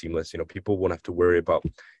much more seamless. People won't have to worry about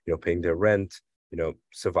paying their rent,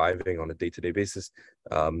 surviving on a day-to-day basis.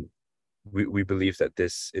 We believe that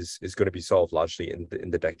this is going to be solved largely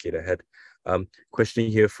in the decade ahead. Question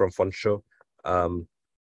here from Fonsho.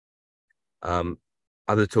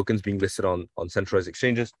 Other tokens being listed on centralized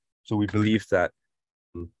exchanges. So we believe that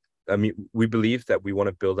we believe that we want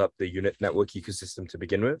to build up the unit network ecosystem to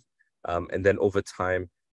begin with. And then over time,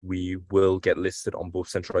 we will get listed on both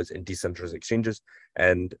centralized and decentralized exchanges.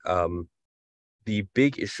 And the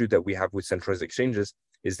big issue that we have with centralized exchanges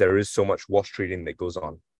is there is so much wash trading that goes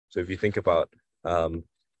on. So if you think about, the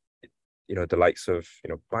likes of,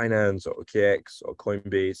 Binance or OKX or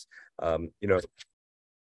Coinbase,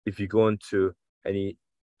 if you go into any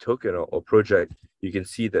token or project, you can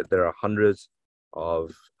see that there are hundreds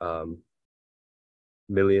of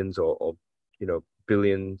millions or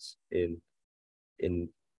billions in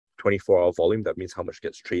 24-hour volume. That means how much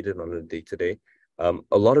gets traded on a day-to-day.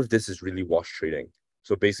 A lot of this is really wash trading.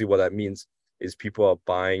 So basically what that means is people are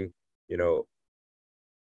buying,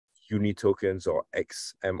 uni tokens or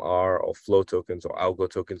XMR or flow tokens or algo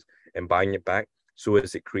tokens and buying it back so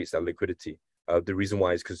as it creates that liquidity. The reason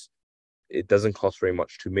why is because it doesn't cost very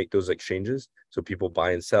much to make those exchanges. So people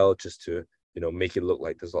buy and sell just to, make it look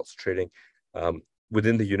like there's lots of trading.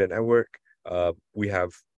 Within the unit network, we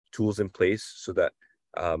have tools in place so that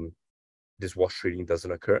this wash trading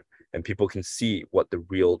doesn't occur and people can see what the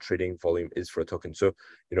real trading volume is for a token. So,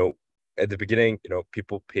 at the beginning,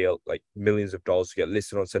 people pay out like millions of dollars to get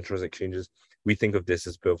listed on centralized exchanges. We think of this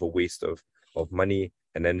as a bit of a waste of money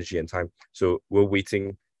and energy and time. So we're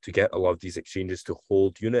waiting to get a lot of these exchanges to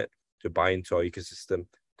hold unit, to buy into our ecosystem,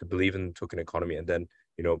 to believe in the token economy, and then,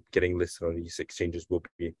 getting listed on these exchanges will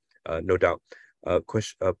be no doubt.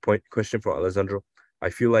 Question from Alessandro. I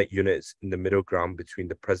feel like unit is in the middle ground between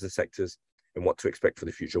the present sectors and what to expect for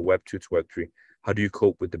the future, Web 2 to Web 3. How do you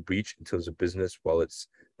cope with the breach in terms of business while it's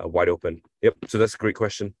wide open? Yep, so that's a great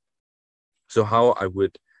question. So how I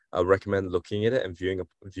would recommend looking at it and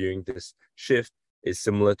viewing this shift is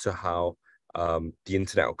similar to how the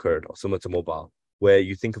internet occurred, or similar to mobile, where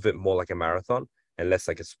you think of it more like a marathon and less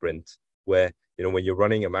like a sprint. Where, when you're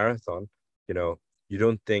running a marathon, you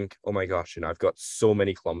don't think, oh my gosh, I've got so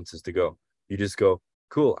many kilometers to go. You just go,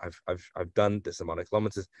 cool, I've done this amount of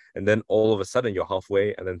kilometers, and then all of a sudden you're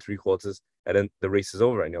halfway, and then three-quarters, and then the race is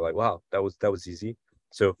over, and you're like, wow, that was easy.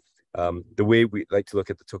 So the way we like to look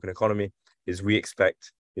at the token economy is we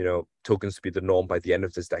expect tokens to be the norm by the end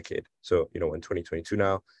of this decade. So in 2022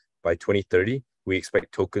 now, by 2030, we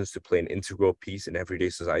expect tokens to play an integral piece in everyday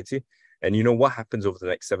society. And what happens over the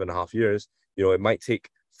next 7.5 years? It might take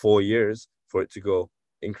 4 years for it to go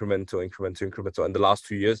incremental. And the last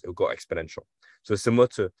 2 years, it'll go exponential. So similar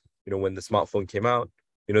to, when the smartphone came out,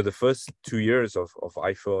 the first 2 years of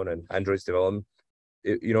iPhone and Android's development,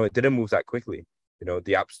 it didn't move that quickly.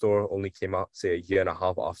 The App Store only came out, say, a year and a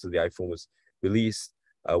half after the iPhone was released.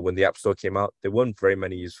 When the App Store came out, there weren't very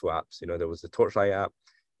many useful apps. There was the Torchlight app.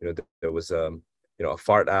 There was a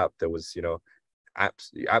fart app. There was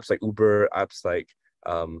apps like Uber, apps like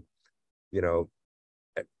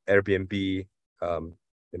Airbnb,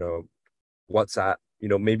 WhatsApp.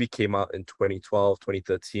 Maybe came out in 2012,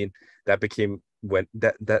 2013. That became when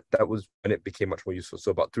that was when it became much more useful.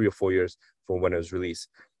 So about 3 or 4 years from when it was released.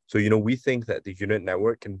 So we think that the unit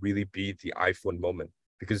network can really be the iPhone moment,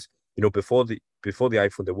 because before the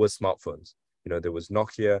iPhone there was smartphones. There was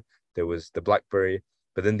Nokia, there was the BlackBerry,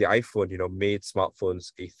 but then the iPhone made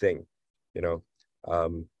smartphones a thing.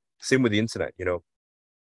 Same with the internet.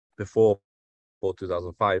 Before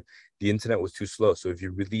 2005, the internet was too slow. So if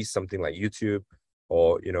you release something like YouTube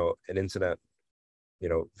or an internet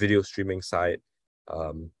video streaming site,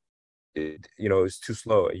 it's too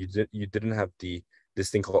slow. You didn't have this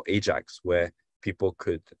thing called Ajax, where people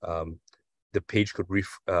could the page could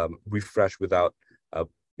refresh without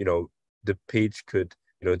the page could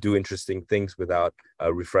do interesting things without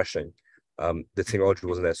refreshing. The technology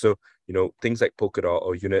wasn't there. So things like Polkadot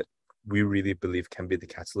or Unit, we really believe can be the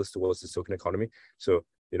catalyst towards the token economy. So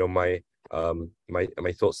my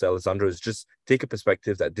thoughts to Alessandro is just take a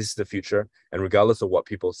perspective that this is the future, and regardless of what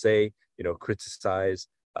people say, criticize,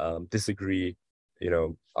 disagree,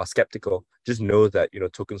 are skeptical, just know that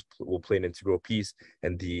tokens will play an integral piece,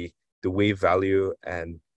 and the way value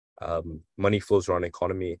and money flows around the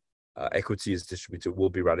economy, equity is distributed, will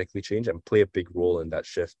be radically changed and play a big role in that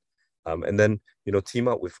shift. And then team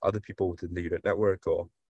up with other people within the unit network, or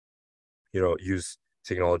use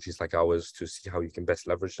technologies like ours to see how you can best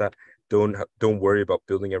leverage that. Don't worry about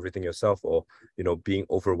building everything yourself, or being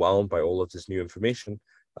overwhelmed by all of this new information.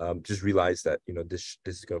 Just realize that this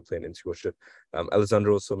is going to play an integral shift.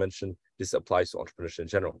 Alessandro also mentioned this applies to entrepreneurship in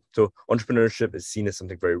general. So entrepreneurship is seen as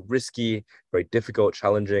something very risky, very difficult,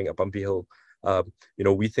 challenging, a bumpy hill.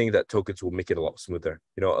 We think that tokens will make it a lot smoother.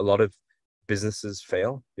 A lot of businesses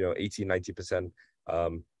fail, 80-90%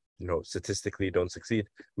 statistically don't succeed.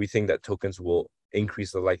 We think that tokens will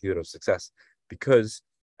increase the likelihood of success, because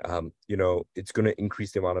it's going to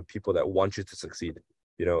increase the amount of people that want you to succeed.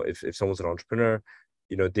 If someone's an entrepreneur,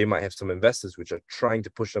 they might have some investors which are trying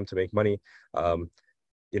to push them to make money.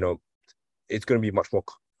 It's going to be much more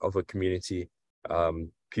of a community.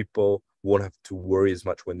 People won't have to worry as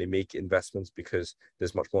much when they make investments, because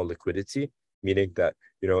there's much more liquidity, meaning that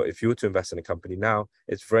if you were to invest in a company now,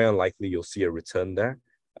 it's very unlikely you'll see a return there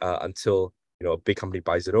until a big company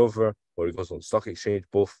buys it over, or it goes on the stock exchange.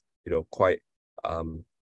 Both quite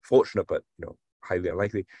fortunate, but highly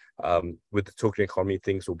unlikely. With the token economy,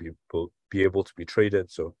 things will be able to be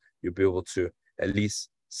traded, so you'll be able to at least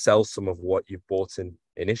sell some of what you bought in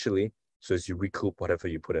initially, so as you recoup whatever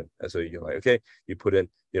you put in. And so you're like, okay, you put in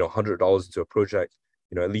 $100 into a project,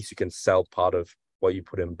 at least you can sell part of what you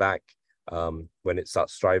put in back when it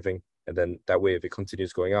starts thriving, and then that way, if it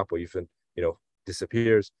continues going up or even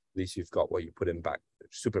disappears, at least you've got what you put in back.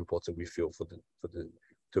 Super important, we feel, for the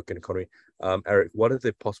token economy. Eric, what are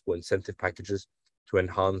the possible incentive packages to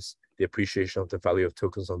enhance the appreciation of the value of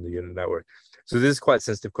tokens on the unit network? So this is quite a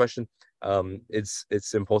sensitive question.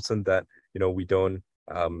 It's important that we don't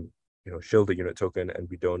shield the unit token, and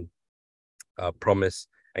we don't promise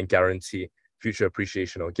and guarantee future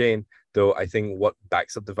appreciation or gain. Though I think what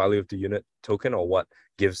backs up the value of the unit token, or what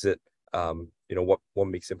gives it what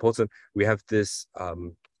makes it important, we have this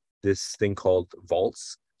thing called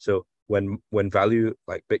vaults. So when value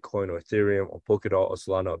like Bitcoin or Ethereum or Polkadot or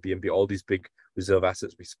Solana or BNB, all these big reserve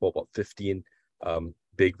assets, we support about 15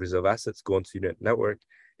 big reserve assets go onto the unit network,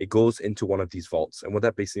 it goes into one of these vaults. And what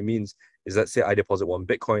that basically means is, let's say I deposit 1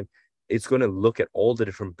 Bitcoin, it's going to look at all the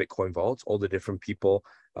different Bitcoin vaults, all the different people,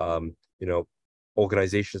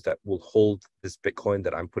 organizations that will hold this Bitcoin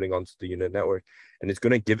that I'm putting onto the unit network. And it's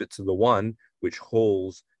going to give it to the one which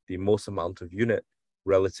holds the most amount of unit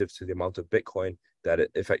relative to the amount of Bitcoin that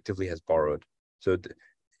it effectively has borrowed. So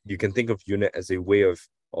you can think of unit as a way of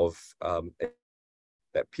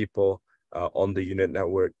that people on the unit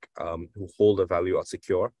network who hold a value are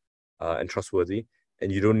secure and trustworthy,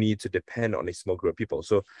 and you don't need to depend on a small group of people.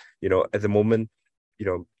 So, at the moment,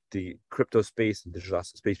 the crypto space and digital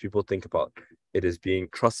asset space, people think about it as being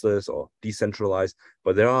trustless or decentralized,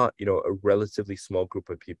 but there are, a relatively small group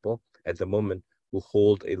of people at the moment who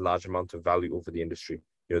hold a large amount of value over the industry.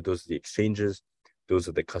 Those are the exchanges, those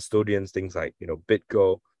are the custodians, things like,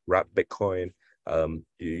 BitGo, Wrap Bitcoin.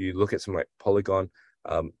 You look at some like Polygon.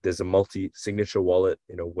 There's a multi-signature wallet,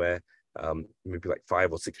 where maybe like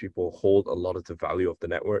 5 or 6 people hold a lot of the value of the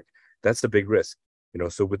network. That's the big risk.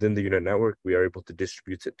 So within the unit network, we are able to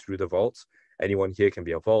distribute it through the vaults. Anyone here can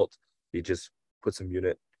be a vault. You just put some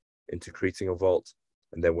unit into creating a vault,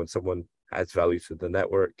 and then when someone adds value to the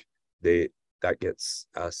network, that gets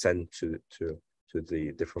sent to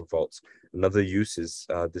the different vaults. Another use is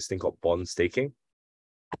this thing called bond staking.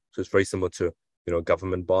 So it's very similar to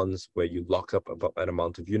government bonds, where you lock up about an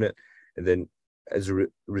amount of unit, and then as a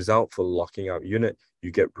result for locking out unit,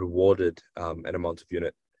 you get rewarded an amount of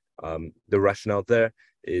unit. The rationale there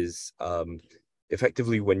is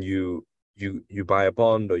effectively when you buy a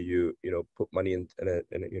bond, or you put money in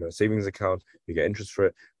a savings account, you get interest for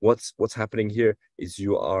it. What's happening here is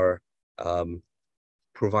you are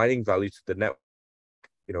providing value to the network,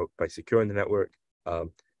 by securing the network,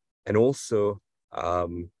 and also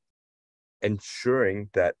ensuring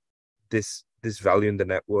that this value in the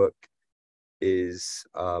network is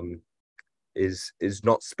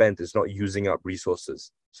not spent, is not using up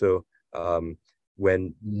resources. So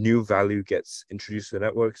when new value gets introduced to the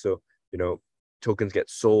network, so tokens get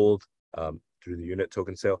sold through the unit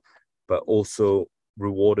token sale, but also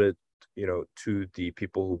rewarded to the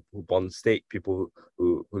people who bond stake, people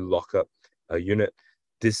who lock up a unit.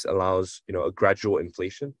 This allows a gradual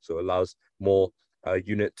inflation, so it allows more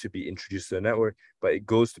unit to be introduced to the network, but it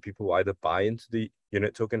goes to people who either buy into the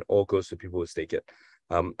unit token or goes to people who stake it.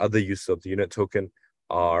 Other use of the unit token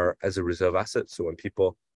are as a reserve asset. So when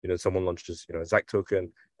people, someone launches, a Zach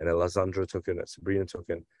token, and a Lysandra token, a Sabrina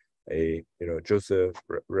token, a Joseph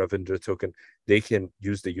Ravindra token, they can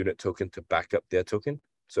use the unit token to back up their token.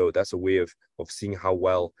 So that's a way of seeing how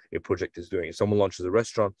well a project is doing. If someone launches a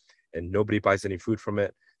restaurant and nobody buys any food from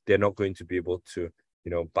it, they're not going to be able to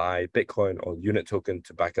buy Bitcoin or unit token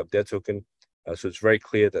to back up their token. So it's very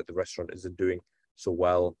clear that the restaurant isn't doing so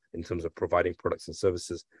well in terms of providing products and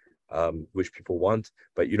services which people want.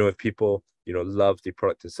 But if people love the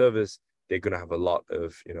product and service, they're going to have a lot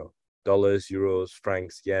of dollars, euros,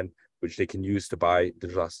 francs, yen, which they can use to buy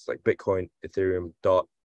digital assets like Bitcoin, Ethereum, DOT,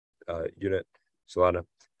 unit, Solana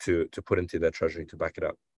to put into their treasury to back it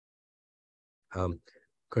up.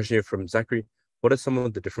 Question here from Zachary: what are some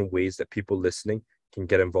of the different ways that people listening can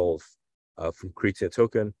get involved, from creating a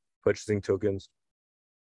token, purchasing tokens,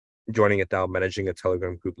 joining a DAO, managing a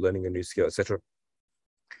Telegram group, learning a new skill, etc.?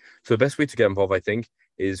 So the best way to get involved, I think,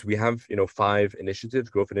 is we have 5 initiatives,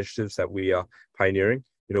 growth initiatives that we are pioneering.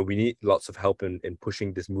 We need lots of help in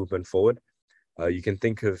pushing this movement forward. You can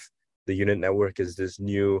think of the unit network as this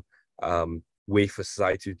new way for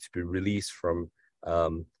society to be released from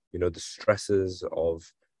the stresses of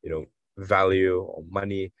value or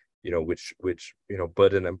money, which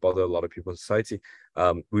burden and bother a lot of people in society.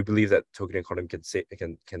 We believe that token economy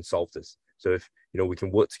can solve this. So if we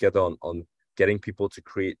can work together on getting people to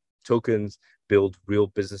create tokens, build real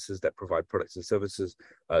businesses that provide products and services,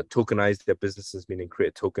 tokenize their businesses, meaning create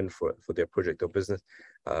a token for their project or business,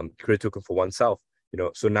 create a token for oneself.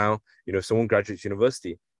 So now if someone graduates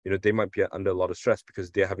university, they might be under a lot of stress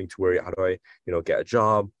because they're having to worry, how do I get a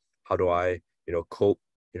job, how do I cope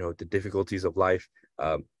the difficulties of life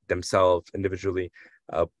themselves individually.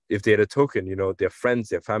 If they had a token, their friends,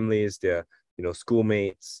 their families, their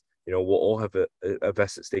schoolmates, will all have a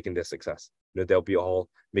vested stake in their success. They'll be all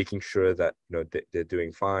making sure that they're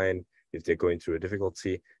doing fine. If they're going through a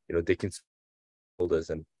difficulty, they can holders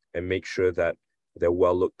and make sure that they're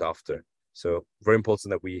well looked after. So very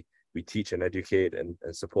important that we teach and educate and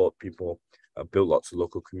support people, build lots of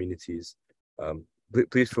local communities.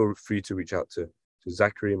 Please feel free to reach out to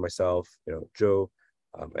Zachary, myself, Joe,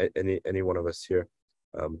 any one of us here.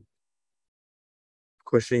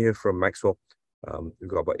 Question here from Maxwell. We've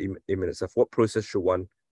got about 8 minutes left. What process should one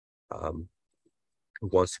who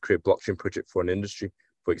wants to create a blockchain project for an industry.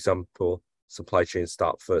 For example, supply chain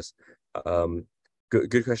start first.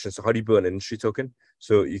 Good question. So how do you build an industry token?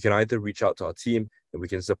 So you can either reach out to our team and we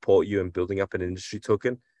can support you in building up an industry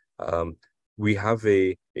token. We have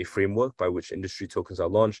a framework by which industry tokens are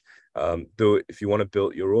launched. Though if you want to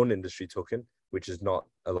build your own industry token, which is not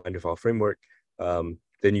aligned with our framework,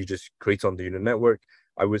 then you just create on the unit network.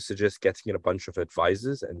 I would suggest getting in a bunch of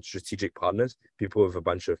advisors and strategic partners, people with a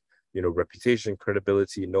bunch of reputation,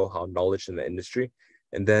 credibility, know-how, knowledge in the industry,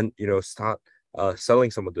 and then start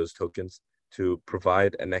selling some of those tokens to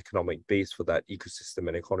provide an economic base for that ecosystem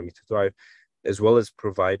and economy to thrive, as well as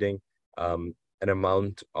providing an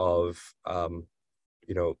amount of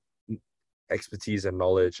expertise and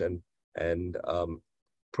knowledge and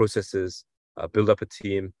processes, build up a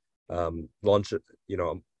team, launch a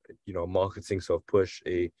marketing sort of push,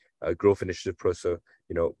 a growth initiative process.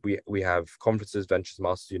 We have conferences, ventures,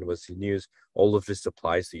 masters, university news. All of this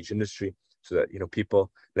applies to each industry, so that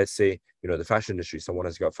people, let's say the fashion industry, someone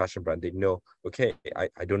has got a fashion brand, they know, okay,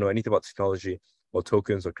 I don't know anything about technology or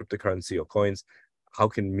tokens or cryptocurrency or coins. How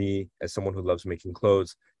can me, as someone who loves making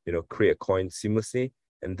clothes, create a coin seamlessly,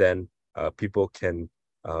 and then people can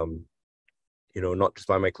not just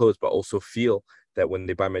buy my clothes, but also feel that when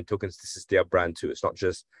they buy my tokens, this is their brand too. It's not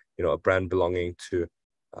just a brand belonging to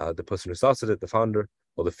the person who started it, the founder,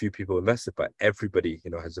 or the few people invested, but everybody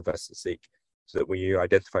has a vested stake. So that when you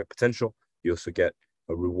identify potential, you also get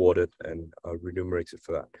rewarded and remunerated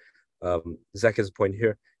for that. Zach has a point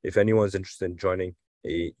here. If anyone's interested in joining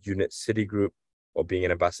a unit city group or being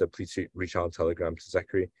an ambassador, please reach out on Telegram to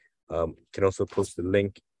Zachary. You can also post the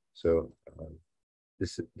link. So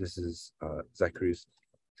this is Zachary's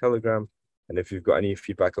Telegram. And if you've got any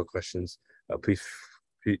feedback or questions, please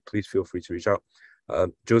feel free to reach out.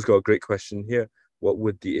 Joe's got a great question here. What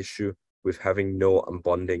would the issue with having no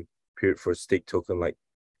unbonding period for a stake token like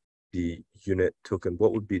the unit token?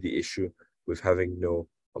 What would be the issue with having no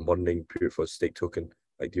unbonding period for a stake token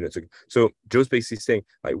like the unit token? So Joe's basically saying,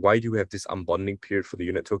 like, why do we have this unbonding period for the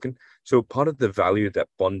unit token? So part of the value that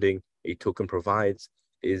bonding a token provides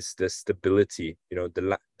is the stability,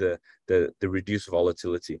 the reduced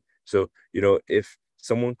volatility. So if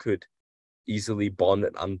someone could easily bond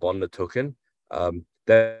and unbond a token,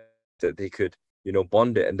 that they could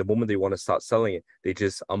bond it, and the moment they want to start selling it, they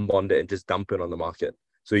just unbond it and just dump it on the market.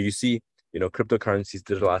 So you see, cryptocurrencies,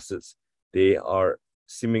 digital assets, they are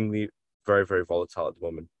seemingly very, very volatile at the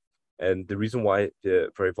moment. And the reason why they're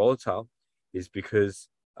very volatile is because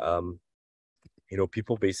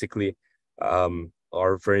people basically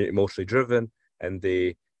are very emotionally driven, and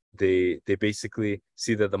they basically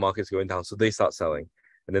see that the market's going down, so they start selling.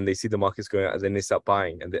 And then they see the market's going up, and then they start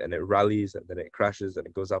buying, and it rallies, and then it crashes, and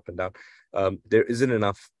it goes up and down. There isn't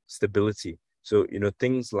enough stability. So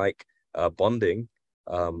things like bonding,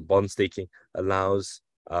 bond staking allows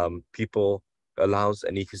an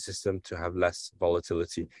ecosystem to have less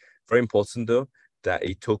volatility. Very important though that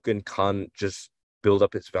a token can't just build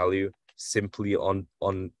up its value simply on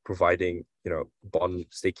providing bond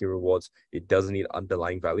staking rewards. It does need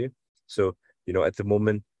underlying value. So at the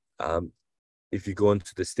moment, if you go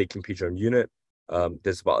into the staking page on unit,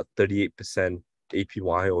 there's about a 38%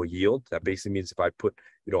 APY or yield. That basically means if I put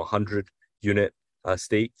 100 unit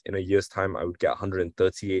stake in a year's time, I would get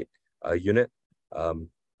 138 unit.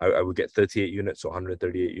 I would get 38 units or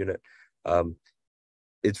 138 unit.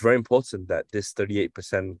 It's very important that this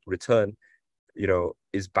 38% return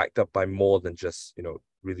is backed up by more than just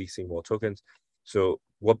releasing more tokens. So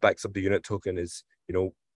what backs up the unit token is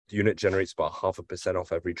the unit generates about 0.5%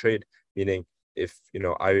 off every trade. Meaning if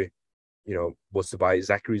I was to buy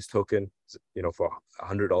Zachary's token for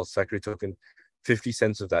 $100 Zachary token, 50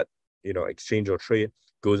 cents of that exchange or trade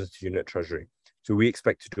goes into unit treasury. So we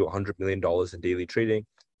expect to do $100 million in daily trading.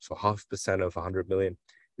 So 0.5% of 100 million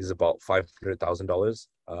is about $500,000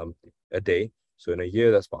 a day. So in a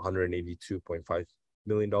year, that's about $182.5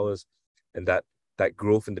 million. And that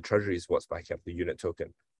growth in the treasury is what's backing up the unit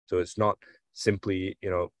token. So it's not simply,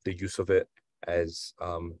 the use of it as,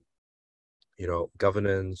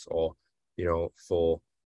 governance or, for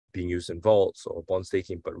being used in vaults or bond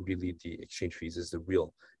staking, but really the exchange fees is the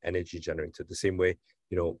real energy generated. The same way,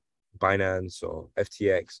 Binance or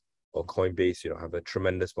FTX or Coinbase, have a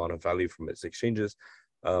tremendous amount of value from its exchanges.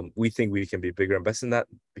 We think we can be bigger and better than that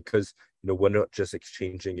because we're not just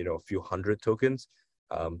exchanging a few hundred tokens,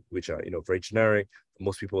 which are very generic.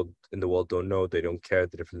 Most people in the world don't know, they don't care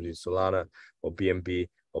the difference between Solana or BNB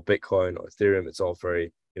or Bitcoin or Ethereum. It's all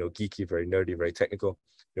very geeky, very nerdy, very technical.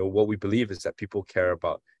 What we believe is that people care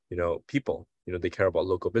about people. They care about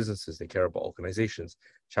local businesses, they care about organizations,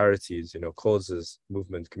 charities, causes,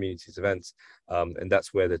 movements, communities, events, and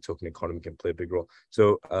that's where the token economy can play a big role.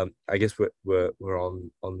 So I guess we're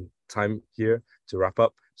on time here to wrap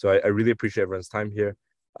up. So I really appreciate everyone's time here.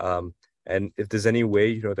 And if there's any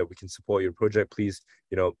way, that we can support your project, please,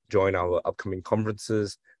 join our upcoming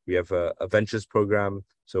conferences. We have a ventures program.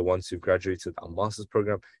 So once you've graduated our master's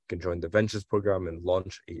program, you can join the ventures program and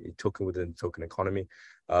launch a token within the token economy.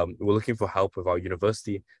 We're looking for help with our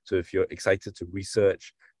university. So if you're excited to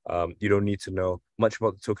research, you don't need to know much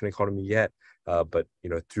about the token economy yet, but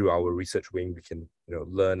through our research wing, we can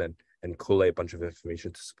learn and collate a bunch of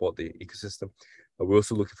information to support the ecosystem. We're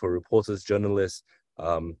also looking for reporters, journalists,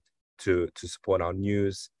 to support our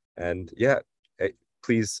news. And yeah,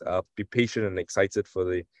 please be patient and excited for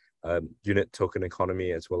the unit token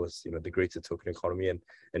economy, as well as the greater token economy,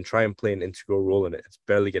 and try and play an integral role in it. It's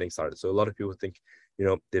barely getting started. So a lot of people think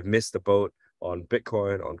they've missed the boat on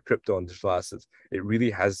Bitcoin, on crypto, on digital assets. It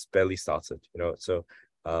really has barely started. So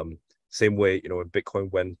same way when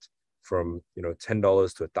Bitcoin went from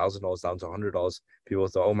 $10 to $1,000 down to $100, people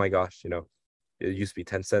thought, oh my gosh, it used to be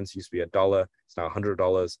 10 cents, it used to be $1, it's now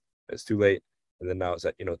 $100. It's too late. And then now it's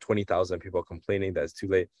at 20,000. People are complaining that it's too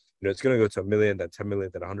late. It's going to go to 1 million, then 10 million,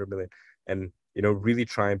 then 100 million. And really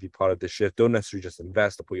try and be part of the shift. Don't necessarily just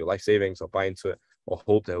invest or put your life savings or buy into it or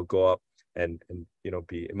hope that it'll go up and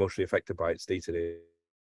be emotionally affected by its day-to-day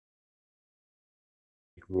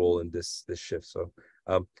role in this shift. So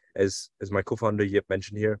as my co-founder Yip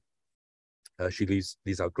mentioned here, she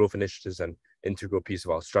leads our growth initiatives and integral piece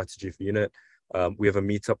of our strategy for Unit. We have a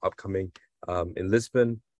meetup upcoming in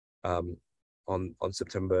Lisbon on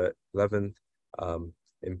September 11th,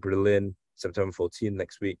 in Berlin September 14th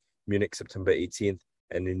next week, Munich September 18th,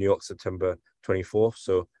 and in New York September 24th.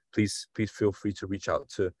 So please feel free to reach out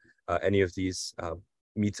to any of these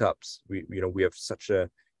meetups. We have such a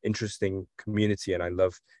interesting community, and I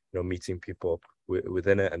love meeting people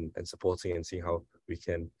within it and supporting and seeing how we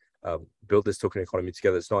can build this token economy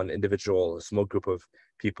together. It's not an individual, a small group of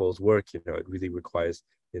people's work. It really requires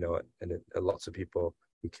and lots of people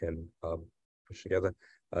who can push together.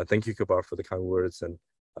 Thank you, Kabar, for the kind words, and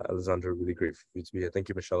Alessandra, really great for you to be here. Thank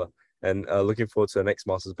you, Michelle, and looking forward to the next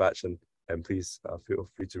master's batch, and please feel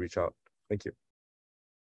free to reach out. Thank you.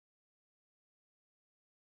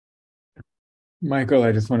 Michael,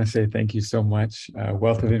 I just want to say thank you so much.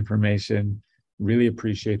 Wealth of information. Really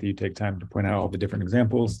appreciate that you take time to point out all the different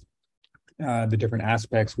examples, the different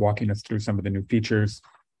aspects, walking us through some of the new features,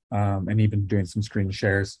 and even doing some screen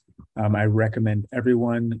shares. I recommend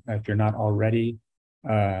everyone, if you're not already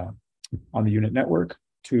on the Unit network,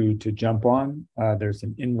 to jump on. There's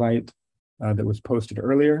an invite that was posted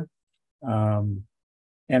earlier. And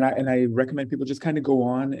I recommend people just kind of go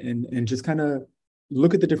on and just kind of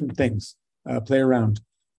look at the different things, play around.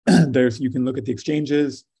 You can look at the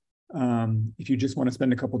exchanges. If you just want to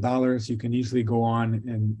spend a couple dollars, you can easily go on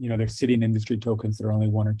and, there's city and industry tokens that are only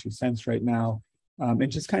 1 or 2 cents right now.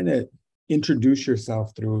 And just kind of introduce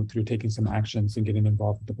yourself through taking some actions and getting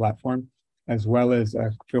involved with the platform, as well as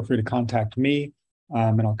feel free to contact me,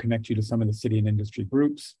 and I'll connect you to some of the city and industry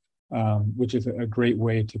groups, which is a great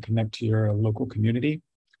way to connect to your local community,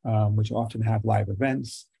 which often have live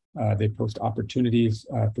events. They post opportunities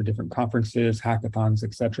for different conferences, hackathons,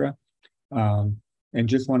 etc. And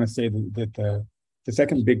just want to say that the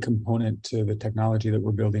second big component to the technology that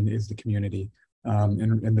we're building is the community.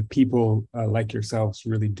 And the people like yourselves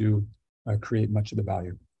really do create much of the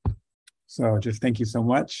value. So just thank you so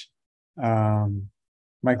much.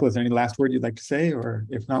 Michael, is there any last word you'd like to say? Or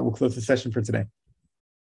if not, we'll close the session for today.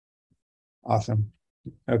 Awesome.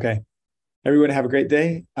 Okay. Everyone have a great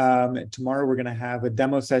day. Tomorrow we're going to have a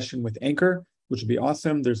demo session with Anchor, which will be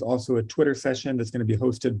awesome. There's also a Twitter session that's going to be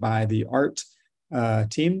hosted by the art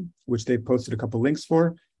team, which they've posted a couple links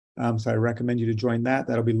for. So I recommend you to join that.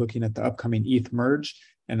 That'll be looking at the upcoming ETH merge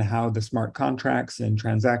and how the smart contracts and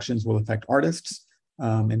transactions will affect artists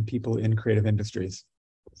and people in creative industries.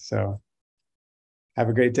 So have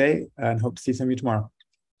a great day and hope to see some of you tomorrow.